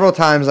said several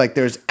times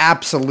there's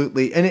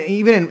absolutely, and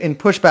even in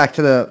pushback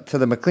to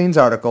the McLean's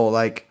article,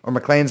 or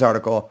McLean's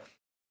articles,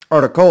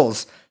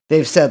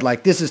 they've said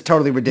this is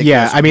totally ridiculous.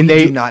 Yeah, I mean,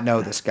 they do not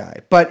know this guy.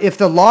 But if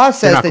the law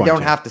says they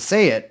don't have to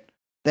say it,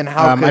 then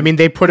how?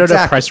 They put out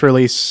a press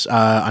release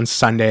on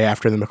Sunday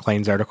after the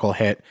McLean's article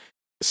hit,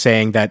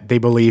 saying that they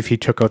believe he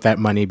took out that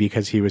money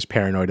because he was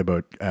paranoid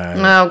about.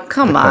 Oh,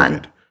 come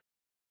on.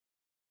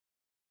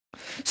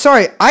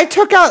 Sorry, I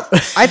took out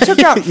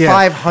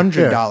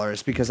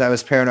 $500 because I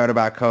was paranoid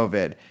about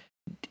COVID.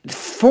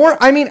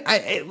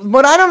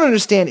 What I don't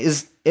understand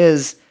is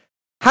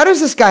how does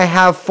this guy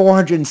have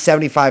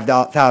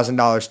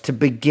 $475,000 to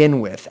begin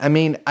with? I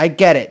mean, I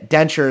get it,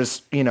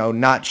 dentures,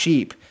 not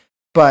cheap,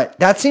 but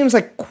that seems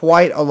like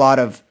quite a lot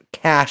of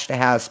cash to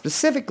have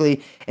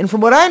specifically. And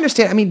from what I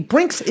understand,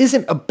 Brinks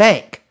isn't a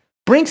bank.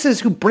 Brinks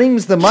is who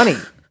brings the money.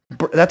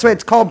 That's why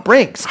it's called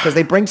Brinks, because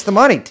they brings the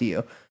money to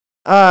you.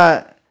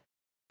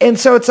 And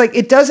so it's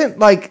it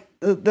doesn't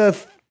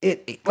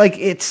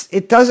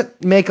it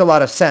doesn't make a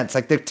lot of sense.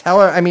 The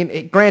teller,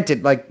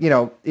 granted,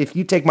 if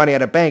you take money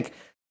out of bank,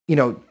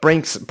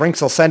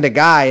 Brinks will send a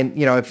guy, and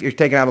if you're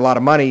taking out a lot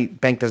of money,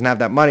 bank doesn't have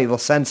that money, they'll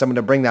send someone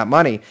to bring that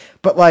money.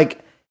 But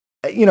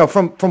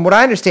from what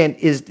I understand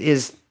is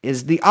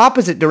the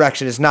opposite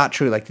direction is not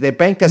true. The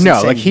bank doesn't.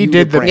 No, he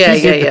did the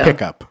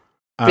pickup.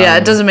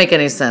 It doesn't make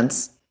any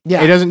sense.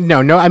 Yeah, it doesn't.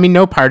 No.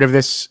 No part of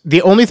this.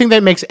 The only thing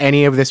that makes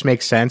any of this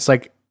make sense,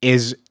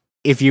 is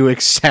if you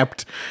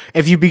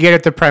begin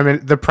at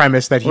the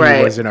premise that he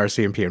was an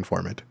RCMP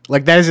informant.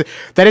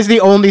 That is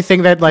the only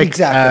thing that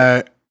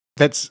exactly.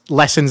 That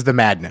lessens the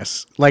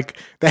madness. That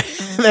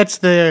is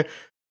the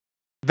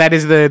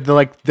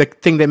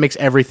thing that makes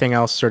everything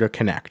else sort of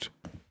connect.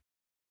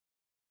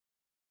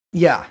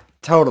 Yeah,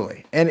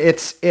 totally. And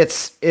it's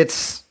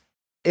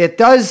it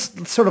does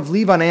sort of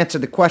leave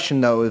unanswered the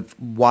question though of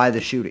why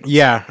the shooting.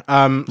 Yeah.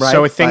 Right? So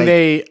I Like-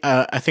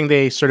 think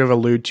they sort of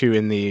allude to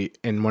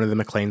in one of the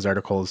McLean's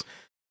articles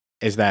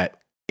is that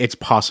it's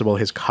possible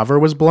his cover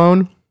was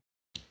blown.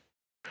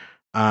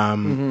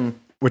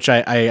 Which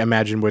I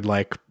imagine would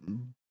like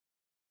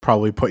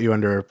probably put you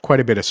under quite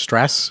a bit of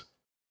stress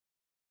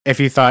if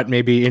you thought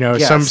maybe, you know,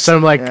 Yes.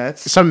 some like Yeah,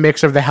 it's- some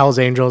mix of the Hells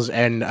Angels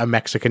and a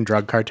Mexican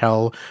drug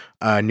cartel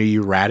knew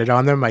you ratted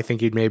on them. I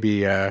think you'd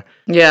maybe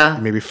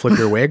flip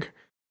your wig.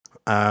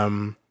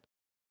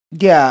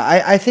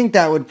 Yeah, I think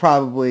that would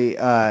probably.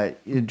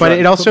 But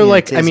it also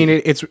like I mean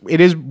it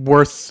is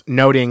worth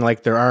noting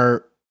like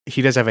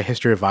he does have a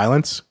history of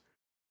violence.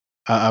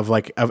 Of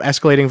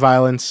escalating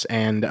violence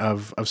and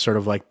of sort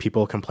of like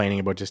people complaining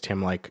about just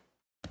him like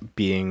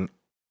being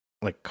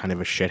like kind of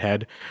a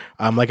shithead.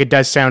 Like it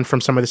does sound from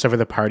some of the stuff at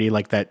the party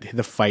like that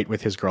the fight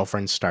with his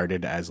girlfriend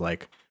started as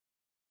like,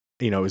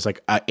 you know, it was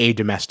like a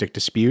domestic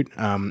dispute.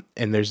 And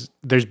there's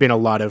been a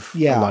lot of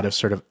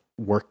sort of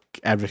work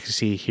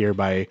advocacy here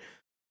by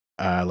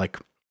like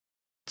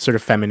sort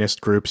of feminist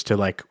groups to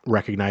like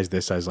recognize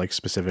this as like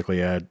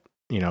specifically a,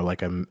 you know,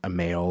 like a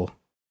male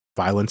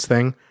violence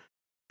thing.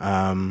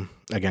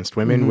 Against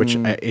women, which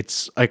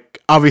it's like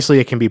obviously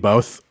it can be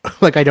both.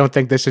 Like I don't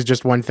think this is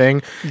just one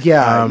thing.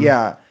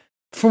 Yeah.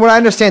 From what I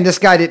understand, this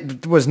guy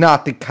was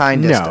not the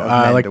kindest of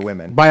men like to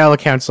women. by all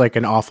accounts, like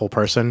an awful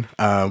person.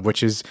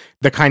 Which is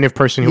the kind of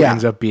person who Yeah.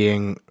 ends up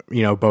being,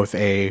 you know, both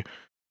a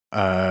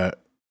rat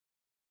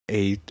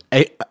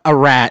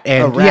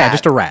and yeah,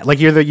 just a rat. Like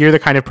you're the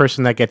kind of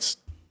person that gets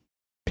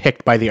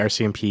picked by the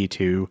RCMP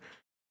to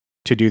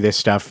do this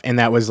stuff, and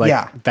that was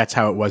like that's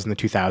how it was in the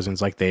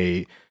 2000s. Like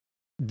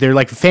they're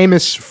like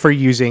famous for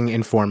using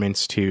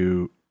informants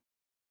to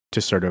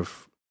sort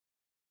of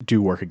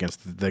do work against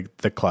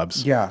the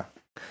clubs. Yeah.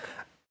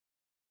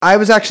 I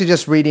was actually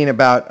just reading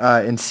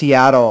about in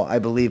Seattle, I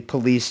believe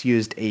police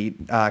used a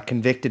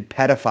convicted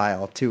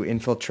pedophile to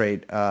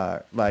infiltrate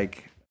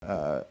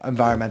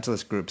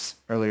environmentalist groups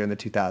earlier in the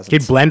 2000s.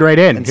 He'd blend right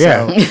in. And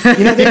yeah. So,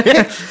 you know,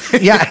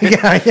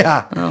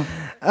 yeah.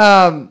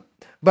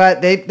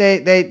 But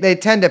they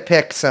tend to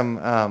pick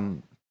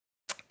some,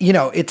 you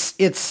know, it's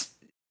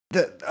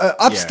the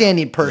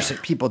upstanding person.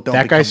 People don't.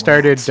 That guy become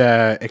started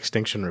rats.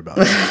 Extinction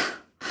Rebellion.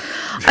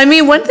 I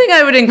mean, one thing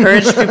I would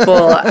encourage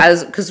people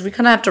because we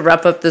kind of have to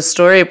wrap up this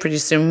story pretty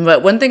soon,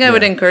 but one thing I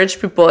would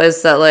encourage people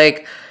is that,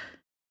 like,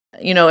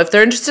 you know, if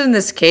they're interested in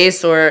this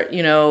case or,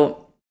 you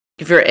know,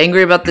 if you're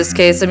angry about this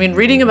case, I mean,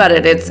 reading about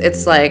it,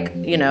 it's like,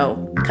 you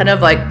know, kind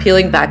of like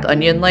peeling back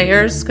onion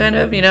layers, kind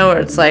of, you know, where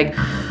it's like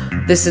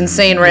this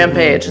insane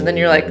rampage. And then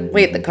you're like,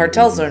 wait, the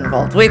cartels are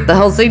involved. Wait, the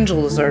Hells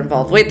Angels are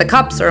involved. Wait, the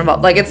cops are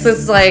involved. Like, it's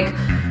this, like,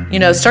 you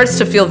know, starts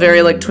to feel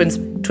very like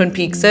Twin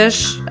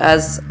Peaks-ish,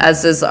 as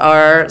is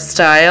our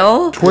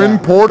style. Twin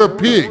Porta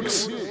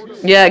Peaks.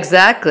 Yeah,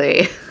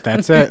 exactly.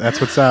 That's it.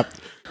 That's what's up.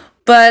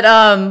 But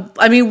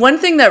I mean, one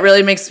thing that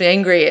really makes me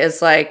angry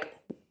is like,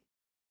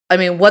 I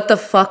mean, what the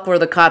fuck were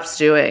the cops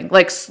doing?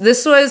 Like,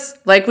 this was,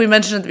 like we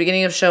mentioned at the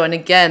beginning of the show, and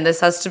again, this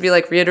has to be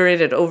like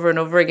reiterated over and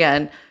over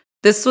again.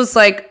 This was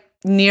like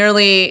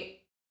nearly,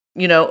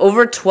 you know,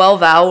 over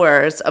 12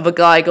 hours of a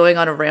guy going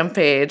on a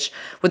rampage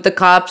with the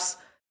cops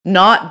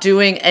not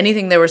doing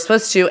anything they were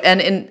supposed to,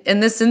 and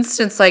in this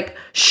instance, like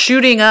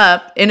shooting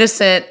up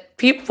innocent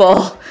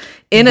people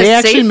in a safe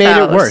house. They actually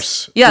made it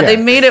worse. Yeah, they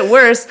made it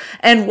worse.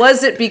 And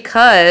was it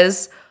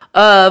because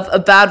of a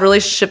bad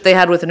relationship they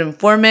had with an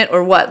informant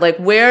or what? Like,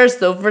 where's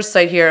the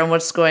oversight here and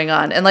what's going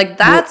on? And like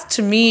that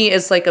to me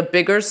is like a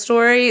bigger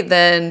story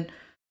than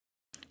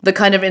the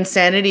kind of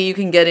insanity you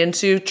can get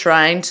into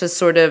trying to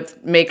sort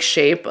of make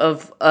shape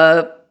of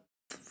a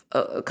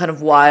kind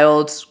of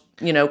wild,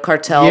 you know,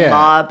 cartel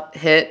mob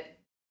hit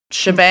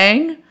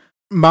shebang.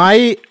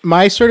 My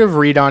sort of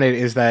read on it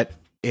is that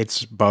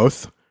it's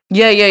both.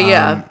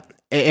 Yeah.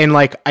 And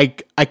like I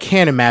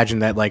can't imagine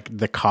that like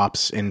the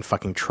cops in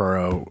fucking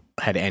Truro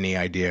had any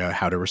idea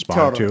how to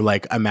respond to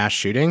like a mass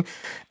shooting.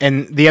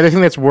 And the other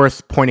thing that's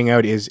worth pointing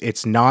out is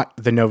it's not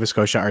the Nova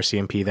Scotia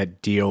RCMP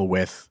that deal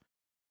with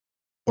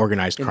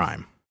organized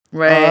crime.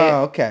 Right.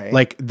 Oh, okay.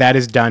 Like that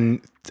is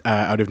done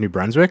out of New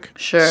Brunswick.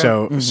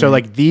 Sure. So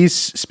like these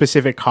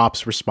specific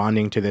cops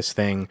responding to this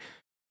thing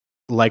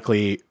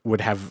likely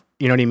would have,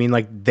 you know what I mean?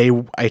 Like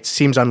it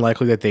seems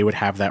unlikely that they would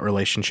have that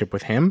relationship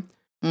with him.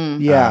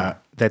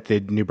 That the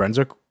New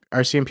Brunswick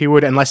RCMP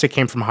would, unless it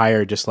came from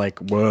higher, just like,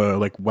 whoa,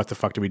 like what the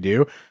fuck do we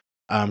do?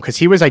 Because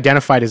he was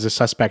identified as a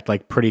suspect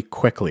like pretty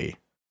quickly.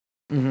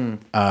 Even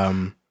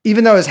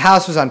though his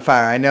house was on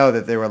fire, I know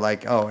that they were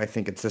like, "Oh, I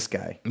think it's this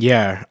guy."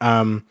 Yeah.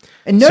 And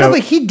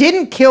notably, he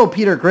didn't kill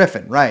Peter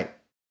Griffin, right?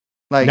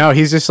 Like, no,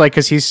 he's just like,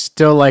 because he's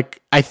still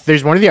like,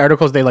 there's one of the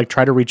articles they like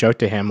try to reach out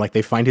to him, like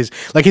they find his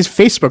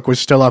Facebook was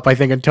still up, I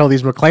think, until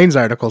these McLean's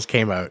articles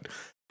came out.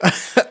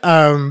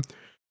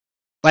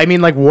 I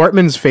mean, like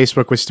Wortman's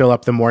Facebook was still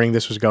up the morning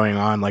this was going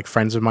on. Like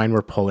friends of mine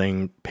were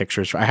pulling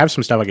pictures. I have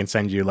some stuff I can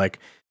send you, like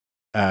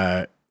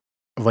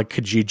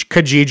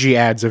Kijiji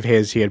ads of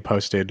his he had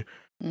posted.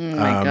 Oh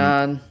my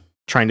God.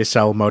 Trying to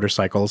sell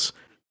motorcycles.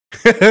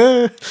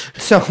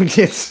 So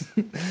it's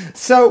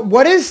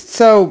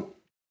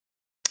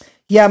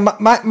yeah,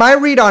 my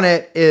read on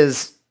it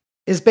is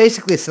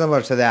basically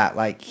similar to that.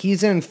 Like,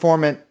 he's an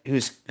informant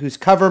whose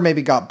cover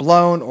maybe got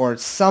blown or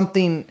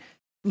something,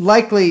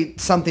 likely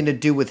something to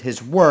do with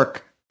his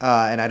work,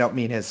 and I don't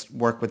mean his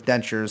work with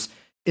dentures,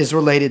 is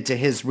related to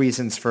his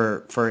reasons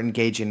for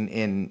engaging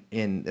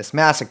in this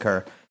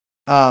massacre.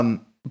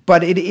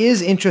 But it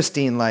is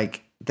interesting,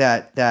 like,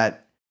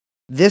 that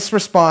this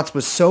response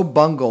was so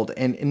bungled,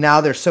 and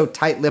now they're so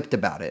tight-lipped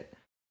about it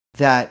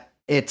that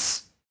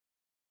it's,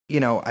 you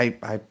know,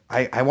 I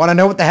want to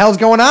know what the hell's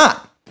going on.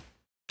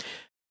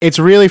 It's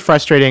really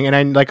frustrating,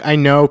 and I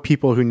know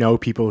people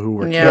who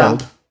were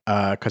killed,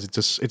 because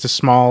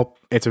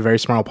it's a very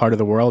small part of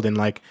the world, and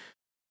like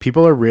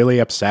people are really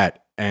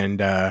upset,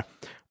 and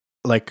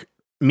like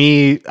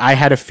me, I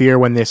had a fear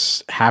when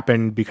this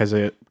happened because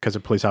a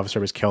police officer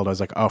was killed. I was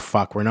like, oh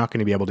fuck, we're not going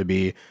to be able to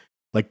be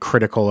like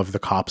critical of the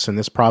cops in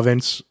this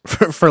province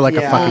for like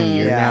a fucking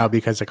year now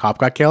because a cop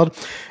got killed.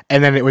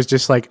 And then it was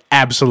just like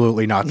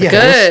absolutely not the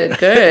case.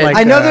 Good. Like,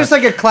 I know there's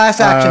like a class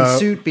action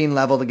suit being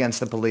leveled against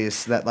the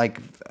police that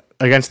like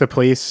against the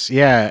police.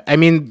 Yeah. I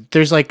mean,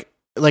 there's like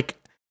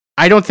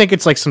I don't think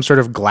it's like some sort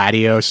of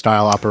Gladio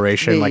style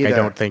operation. Like, I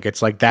don't think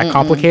it's like that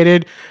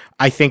complicated.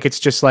 I think it's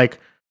just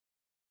like,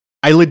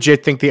 I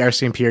legit think the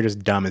RCMP are just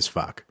dumb as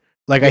fuck.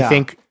 Like, I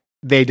think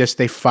they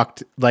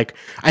fucked, like,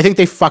 I think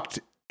they fucked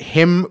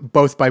him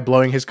both by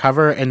blowing his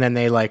cover, and then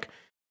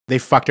they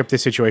fucked up the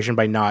situation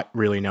by not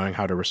really knowing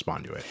how to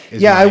respond to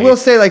it. I will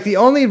say, like, the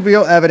only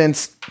real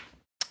evidence,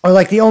 or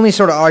like the only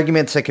sort of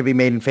arguments that could be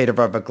made in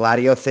favor of a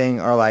Gladio thing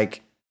are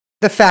like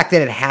the fact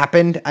that it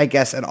happened, I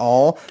guess, at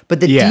all, but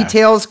the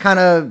details kind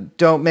of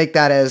don't make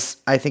that as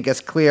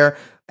clear.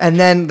 And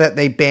then that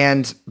they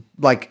banned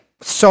like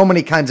so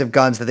many kinds of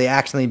guns that they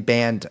actually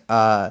banned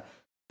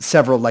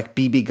several like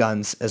BB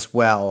guns as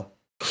well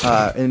in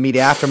the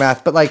immediate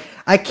aftermath. But like,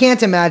 I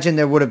can't imagine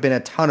there would have been a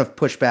ton of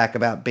pushback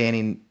about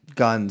banning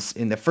guns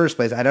in the first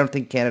place. I don't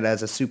think Canada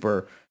has a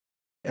super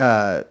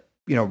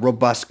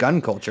robust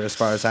gun culture, as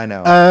far as I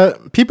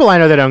know. People I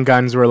know that own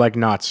guns were like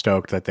not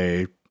stoked that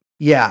they.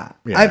 Yeah.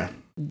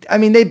 I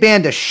mean, they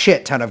banned a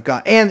shit ton of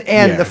guns,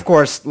 and of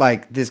course,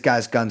 like, this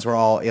guy's guns were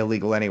all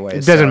illegal anyway.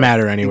 It doesn't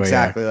matter anyway.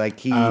 Exactly.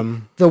 Like,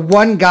 the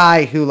one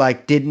guy who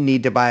like didn't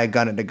need to buy a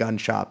gun at a gun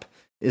shop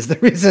is the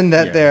reason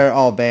that they're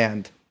all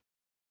banned.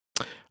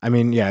 I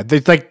mean, the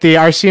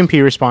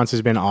RCMP response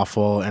has been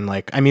awful, and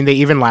like, I mean, they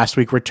even last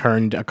week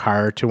returned a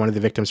car to one of the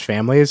victims'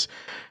 families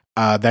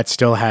that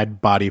still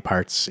had body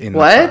parts in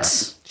what? The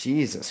car.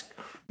 Jesus.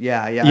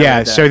 Yeah.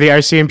 Yeah. So the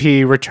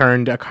RCMP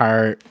returned a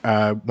car,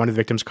 one of the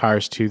victims'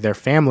 cars, to their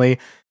family,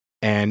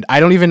 and I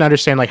don't even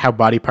understand like how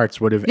body parts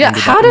would have. ended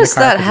How up does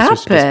in the car, that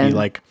happen?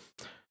 Like,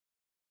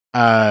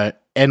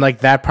 and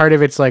like that part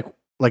of it's like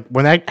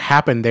when that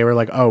happened, they were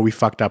like, "Oh, we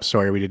fucked up.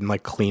 Sorry, we didn't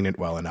like clean it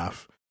well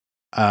enough."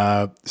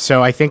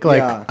 So I think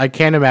like I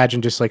can't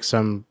imagine just like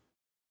some.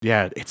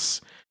 Yeah,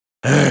 it's.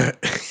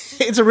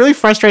 It's a really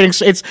frustrating.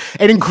 It's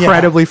an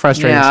incredibly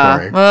frustrating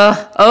story.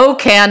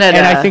 Canada,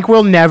 and I think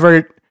we'll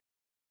never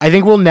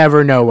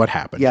know what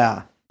happened.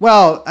 Yeah.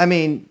 Well, I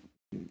mean,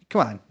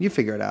 come on, you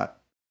figure it out.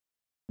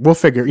 We'll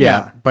figure.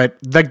 Yeah. But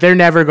like, they're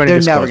never going to.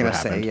 They're never going to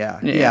say.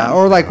 Yeah.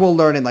 Or like, we'll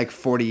learn in like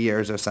 40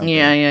 years or something.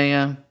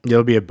 Yeah.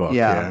 It'll be a book.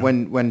 Yeah.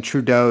 When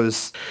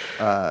Trudeau's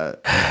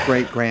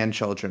great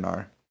grandchildren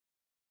are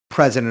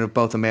president of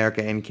both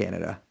America and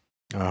Canada.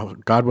 Oh,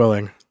 God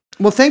willing.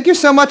 Well, thank you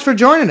so much for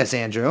joining us,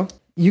 Andrew.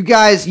 You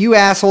guys, you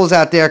assholes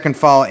out there can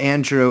follow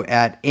Andrew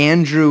at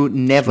Andrew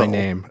Neville. That's my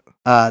name.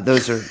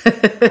 Those are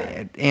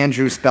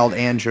Andrew spelled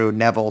Andrew,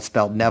 Neville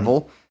spelled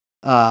Neville,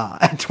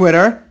 at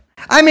Twitter.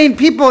 I mean,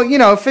 people,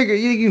 figure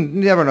you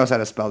never knows how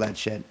to spell that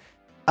shit.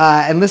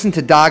 And listen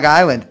to Dog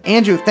Island.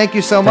 Andrew, thank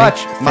you so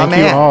much, my man.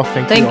 Thank you all.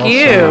 Thank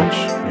you. So much.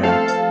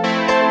 Yeah.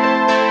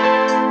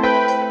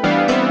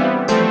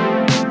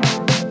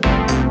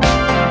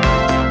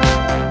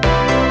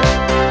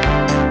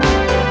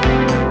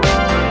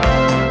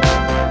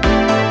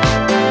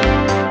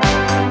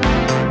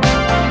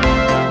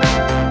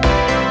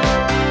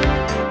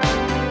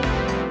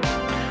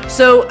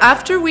 So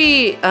after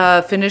we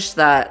finished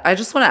that, I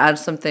just want to add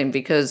something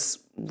because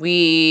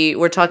we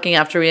were talking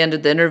after we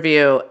ended the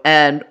interview,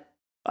 and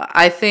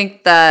I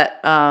think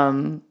that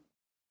kind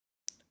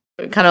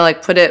of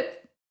like put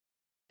it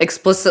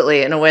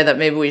explicitly in a way that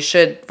maybe we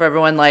should for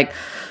everyone. Like,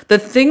 the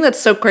thing that's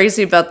so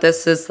crazy about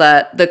this is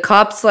that the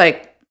cops,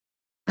 like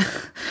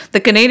the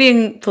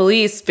Canadian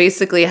police,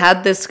 basically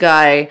had this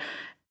guy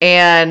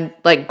and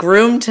like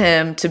groomed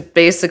him to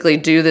basically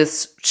do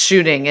this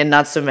shooting in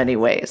not so many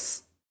ways.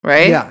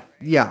 Right?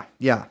 Yeah.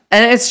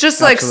 And it's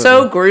just like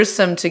so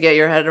gruesome to get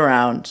your head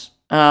around.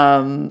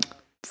 And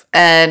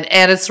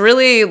it's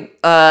really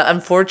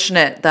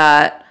unfortunate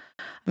that,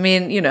 I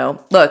mean,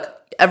 look,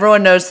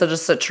 everyone knows that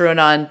just that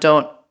TrueAnon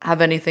don't have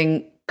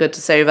anything good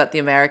to say about the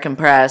American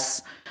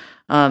press,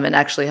 and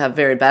actually have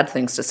very bad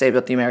things to say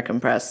about the American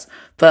press.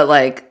 But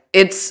like,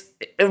 it's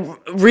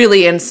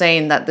really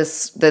insane that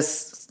this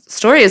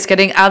story is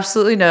getting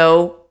absolutely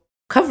no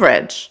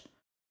coverage.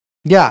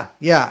 Yeah.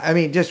 I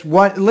mean, just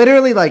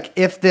literally, like,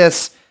 if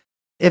this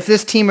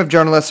team of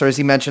journalists, or as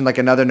he mentioned, like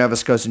another Nova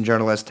Scotian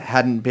journalist,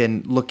 hadn't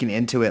been looking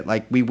into it,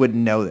 like, we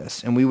wouldn't know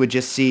this, and we would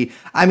just see.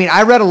 I mean,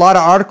 I read a lot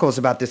of articles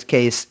about this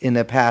case in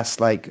the past,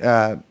 like,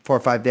 4 or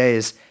 5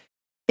 days,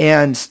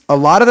 and a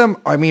lot of them,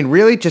 I mean,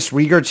 really just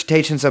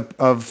regurgitations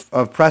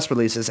of press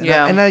releases. And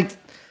Yeah. and like,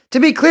 to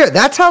be clear,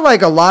 that's how,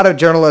 like, a lot of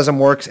journalism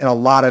works in a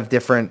lot of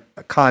different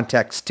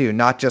contexts too,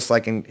 not just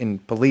like in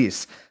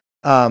police.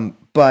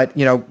 But,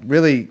 you know,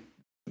 really,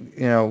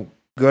 you know,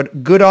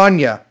 good on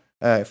ya.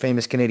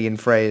 Famous Canadian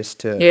phrase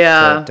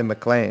to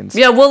Maclean's.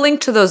 Yeah, we'll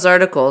link to those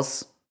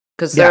articles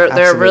because they're a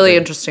really absolutely.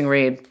 interesting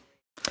read.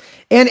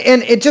 And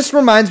it just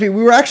reminds me,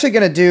 we were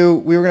going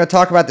to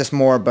talk about this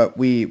more, but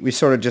we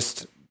sort of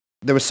just,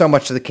 there was so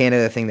much to the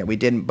Canada thing that we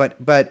didn't.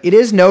 But it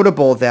is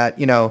notable that,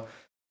 you know,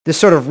 this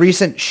sort of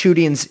recent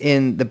shootings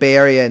in the Bay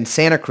Area and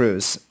Santa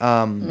Cruz, you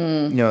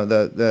know,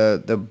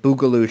 the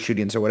Boogaloo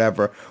shootings or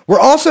whatever, were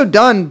also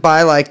done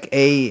by like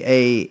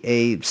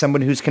a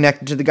someone who's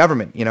connected to the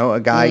government, you know, a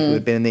guy who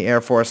had been in the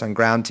Air Force on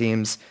ground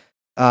teams.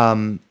 You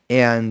know,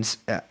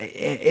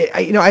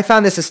 I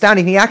found this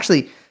astounding.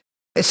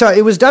 So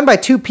it was done by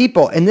two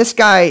people, and this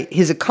guy,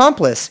 his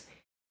accomplice,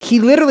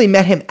 he literally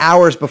met him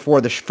hours before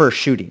the first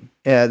shooting.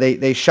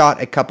 They shot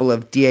a couple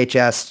of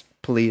DHS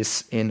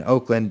police in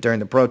Oakland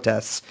during the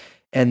protests,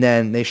 and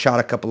then they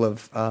shot a couple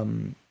of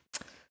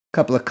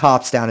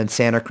cops down in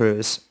Santa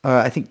Cruz.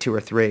 I think 2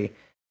 or 3.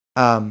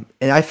 And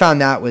I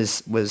found that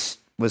was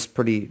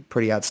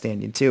pretty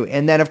outstanding too.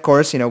 And then of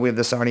course, you know, we have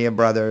the Sarnia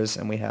brothers,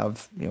 and we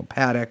have, you know,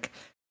 Paddock.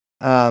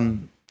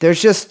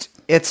 There's just,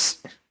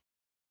 it's,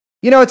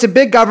 you know, it's a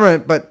big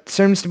government, but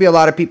seems to be a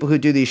lot of people who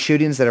do these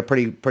shootings that are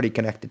pretty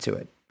connected to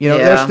it. You know,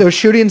 there's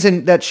shootings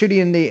in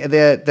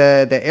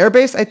the air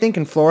base, I think,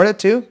 in Florida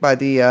too, by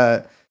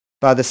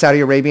the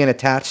Saudi Arabian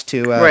attached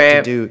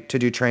to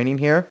do training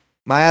here.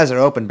 My eyes are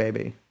open,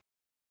 baby.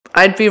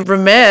 I'd be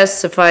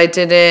remiss if I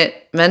didn't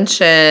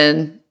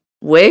mention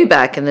way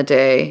back in the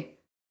day,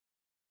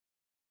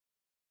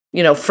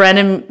 you know, friend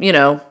and, you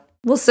know,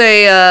 we'll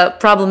say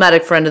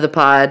problematic friend of the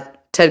pod,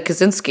 Ted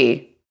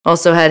Kaczynski,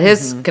 also had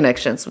his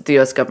connections with the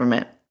U.S.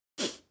 government.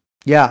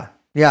 Yeah,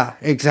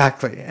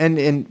 exactly.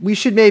 And we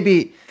should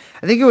maybe,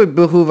 I think it would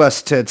behoove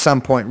us to at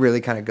some point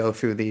really kind of go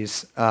through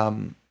these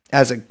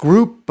as a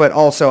group, but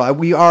also I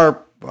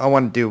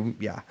want to do,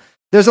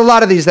 there's a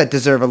lot of these that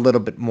deserve a little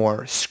bit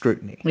more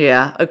scrutiny.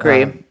 Yeah,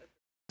 agree.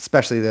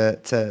 Especially the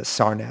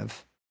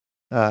Sarnev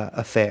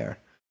affair.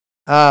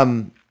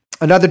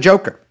 Another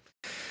joker.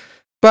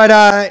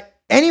 But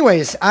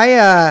anyways,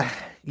 I'm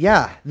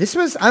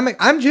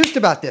juiced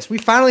about this. We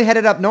finally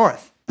headed up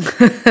north.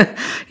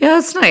 Yeah,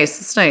 it's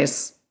nice. It's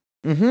nice.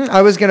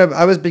 I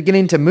was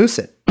beginning to moose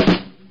it.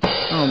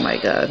 Oh my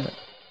God.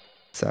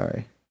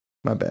 Sorry.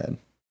 My bad.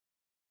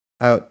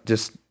 I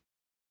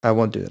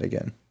won't do it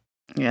again.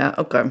 Yeah,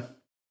 okay.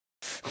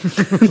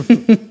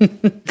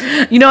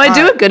 You know, I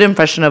do a good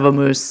impression of a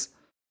moose.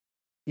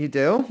 You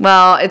do?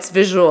 Well, it's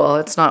visual.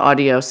 It's not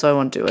audio, so I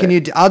won't do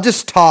it. I'll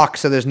just talk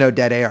so there's no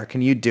dead air.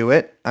 Can you do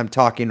it? I'm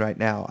talking right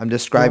now. I'm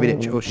describing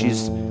it. Oh,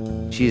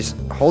 she's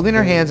holding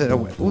her hands in a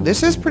way. Oh,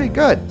 this is pretty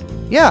good.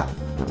 Yeah,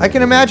 I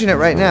can imagine it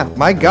right now.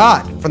 My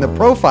God, from the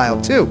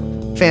profile too.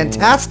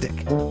 Fantastic.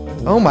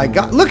 Oh my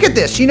God, look at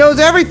this. She knows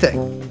everything.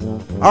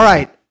 All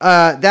right,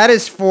 that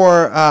is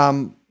for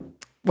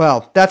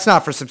well, that's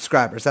not for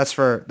subscribers. That's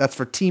for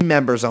team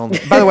members only.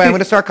 By the way, I'm going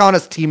to start calling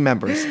us team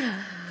members.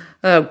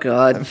 Oh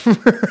God.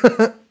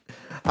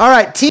 All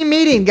right, team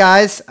meeting,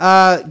 guys.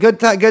 Good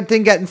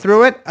thing getting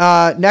through it.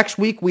 Next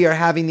week we are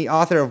having the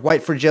author of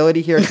White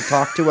Fragility here to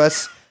talk to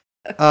us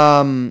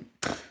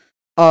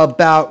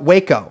about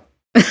Waco.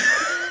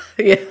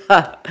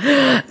 Yeah.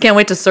 Can't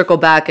wait to circle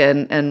back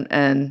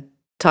and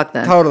talk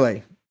then.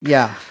 Totally.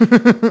 Yeah.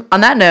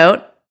 On that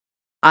note,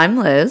 I'm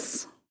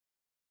Liz.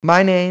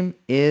 My name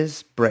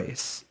is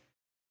Brace.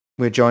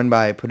 We're joined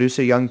by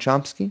producer Young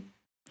Chomsky,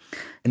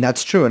 and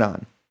that's true and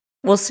on.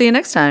 We'll see you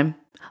next time.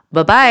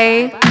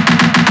 Bye-bye. Let's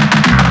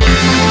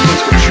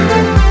go shoot.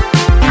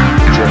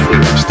 Jeffrey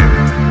Epstein.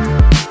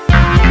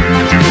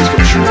 Let's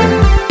go shoot.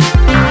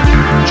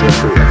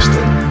 Jeffrey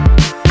Epstein.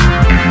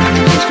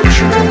 Let's go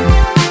shoot.